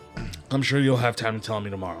 I'm sure you'll have time to tell me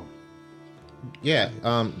tomorrow. Yeah,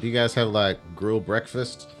 do you guys have like grill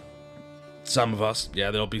breakfast? Some of us.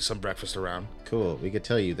 Yeah, there'll be some breakfast around. Cool. We could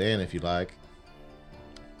tell you then if you like.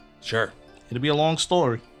 Sure. It'll be a long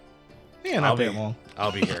story. Yeah, not that long.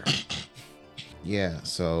 I'll be here. Yeah,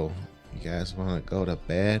 so you guys want to go to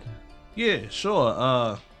bed? Yeah, sure.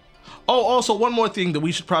 Oh, also one more thing that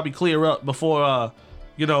we should probably clear up before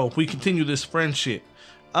we continue this friendship.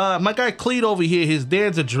 My guy Cleet over here, his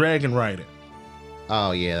dad's a dragon rider.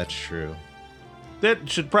 Oh, yeah, that's true. That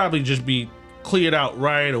should probably just be cleared out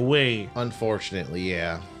right away. Unfortunately,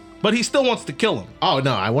 yeah. But he still wants to kill him. Oh,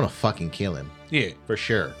 no, I want to fucking kill him. Yeah. For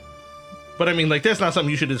sure. But I mean, like, that's not something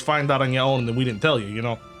you should just find out on your own and then we didn't tell you, you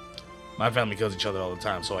know? My family kills each other all the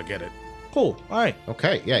time, so I get it. Cool. All right.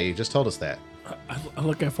 Okay, yeah, you just told us that. I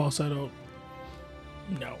look at Falsetto.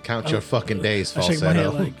 No. Count your fucking days, I shake my head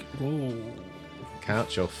Falsetto. like, whoa.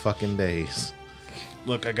 Count your fucking days.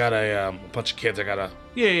 Look, I got a bunch of kids. I gotta.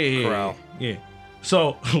 Yeah. Corral. Yeah.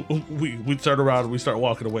 So we start around and we start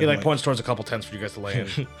walking away. He I'm like points towards a couple tents for you guys to lay in.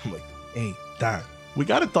 I'm like, hey, Don, we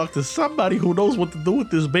got to talk to somebody who knows what to do with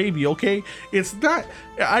this baby, okay? It's not,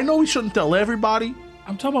 I know we shouldn't tell everybody.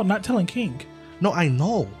 I'm talking about not telling King. No, I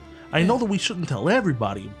know. I know that we shouldn't tell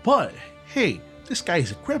everybody, but hey, this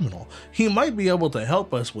guy's a criminal. He might be able to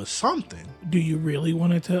help us with something. Do you really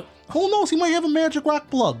want to tell? Who knows? He might have a magic rock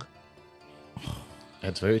plug.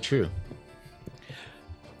 That's very true.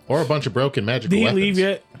 Or a bunch of broken magical Did he weapons. leave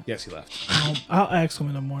yet? Yes, he left. I'll ask him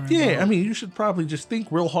in the morning. Yeah, bro. I mean, you should probably just think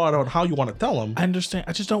real hard on how you want to tell him. I understand.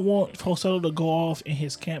 I just don't want Falsetto to go off in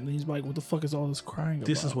his camp and he's like, what the fuck is all this crying about?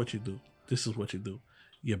 This is what you do. This is what you do.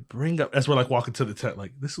 You bring up, as we're like walking to the tent,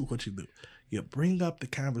 like, this is what you do. You bring up the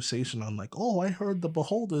conversation on, like, oh, I heard the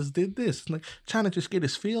Beholders did this. Like, trying to just get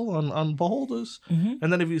his feel on Beholders. Mm-hmm.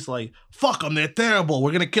 And then if he's like, fuck them, they're terrible,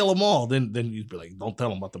 we're going to kill them all, then you'd be like, don't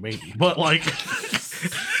tell him about the baby. But, like,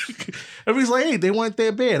 if he's like, hey, they weren't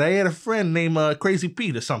that bad. I had a friend named Crazy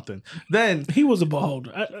Pete or something. Then He was a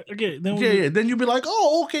beholder. I get it. Then yeah. Then you'd be like,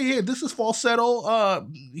 oh, okay, yeah, this is Falsetto.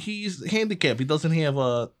 He's handicapped. He doesn't have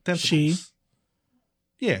tentacles. She?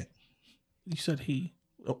 Yeah. You said he.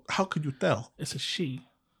 How could you tell? It's a she.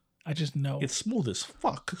 I just know. It's smooth as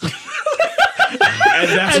fuck. And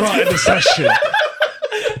that's why the session.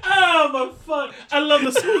 Oh my fuck! I love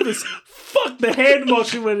the smoothest. Fuck the hand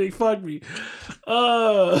motion when he fucked me.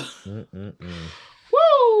 Woo!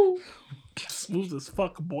 Smooth as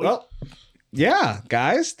fuck, boy. Well, yeah,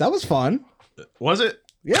 guys, that was fun. Was it?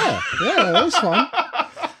 Yeah, that was fun.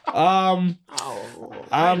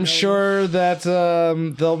 I'm sure that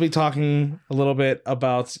they'll be talking a little bit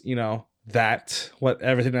about, you know, what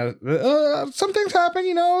everything that some things happen,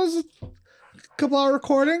 you know, it was a couple hour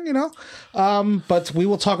recording, you know. But we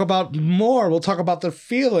will talk about more. We'll talk about the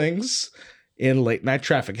feelings in Late Night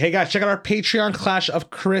Traffic. Hey guys, check out our Patreon Clash of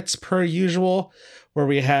Crits per usual, where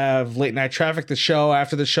we have Late Night Traffic, the show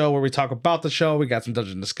after the show, where we talk about the show. We got some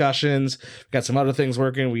dungeon discussions. We got some other things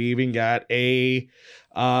working. We even got a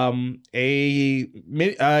campaign,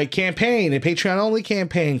 a Patreon only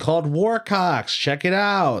campaign called Warcocks. Check it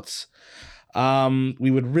out.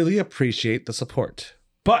 We would really appreciate the support.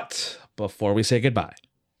 But before we say goodbye,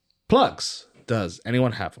 plugs. Does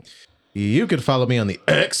anyone have them? You can follow me on the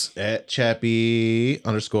X at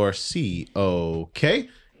Chappie_COK.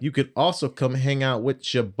 You could also come hang out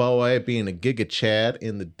with your boy being a Giga Chad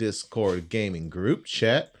in the Discord gaming group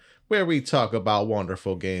chat, where we talk about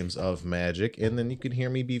wonderful games of Magic, and then you can hear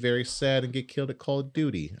me be very sad and get killed at Call of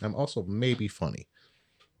Duty. I'm also maybe funny.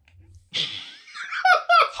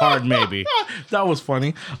 Hard maybe. That was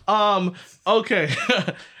funny. Okay.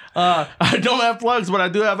 I don't have plugs, but I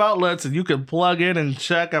do have outlets, and you can plug in and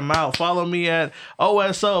check them out. Follow me at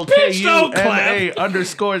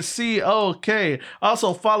OSOKUMA_COK.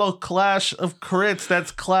 Also follow Clash of Crits.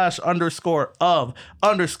 That's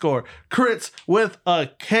Clash_of_crits with a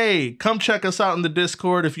K. Come check us out in the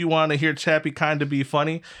Discord if you want to hear Chappie kind of be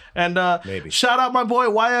funny. And Maybe. shout out my boy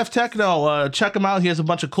YF Techno. Check him out. He has a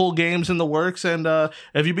bunch of cool games in the works, and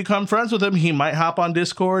if you become friends with him, he might hop on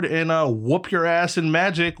Discord and whoop your ass in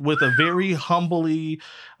Magic with a very humble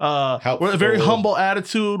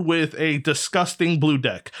attitude with a disgusting blue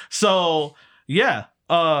deck. So yeah,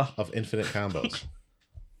 Of infinite combos.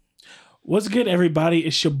 What's good, everybody?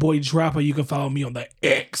 It's your boy Dropper. You can follow me on the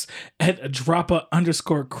X at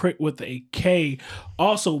Dropper_crit with a K.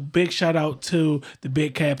 Also, big shout out to the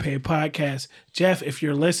Big Campaign Podcast. Jeff, if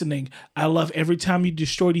you're listening, I love every time you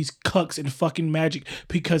destroy these cucks in fucking Magic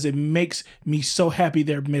because it makes me so happy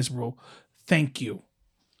they're miserable. Thank you.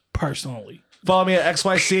 Personally. Follow me at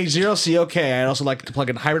XYCH0COK. I'd also like to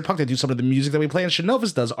plug in Hybrid Punk. They do some of the music that we play, and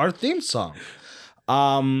Shinovis does our theme song.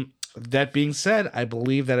 That being said, I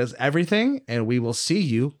believe that is everything, and we will see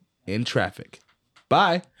you in traffic.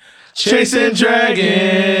 Bye. Chasing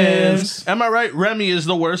Dragons. Am I right? Remy is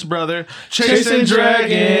the worst brother. Chasing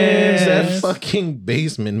Dragons. That fucking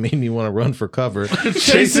basement made me want to run for cover.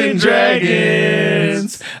 Chasing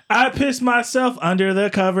Dragons. I pissed myself under the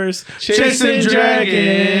covers. Chasing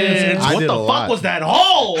Dragons. I What did the a fuck lot. was that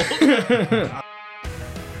hole?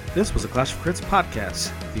 This was a Clash of Crits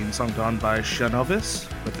podcast. Theme song done by Shinovis,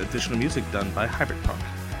 with additional music done by Hybrid Punk.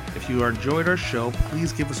 If you enjoyed our show,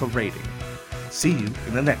 please give us a rating. See you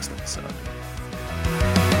in the next episode.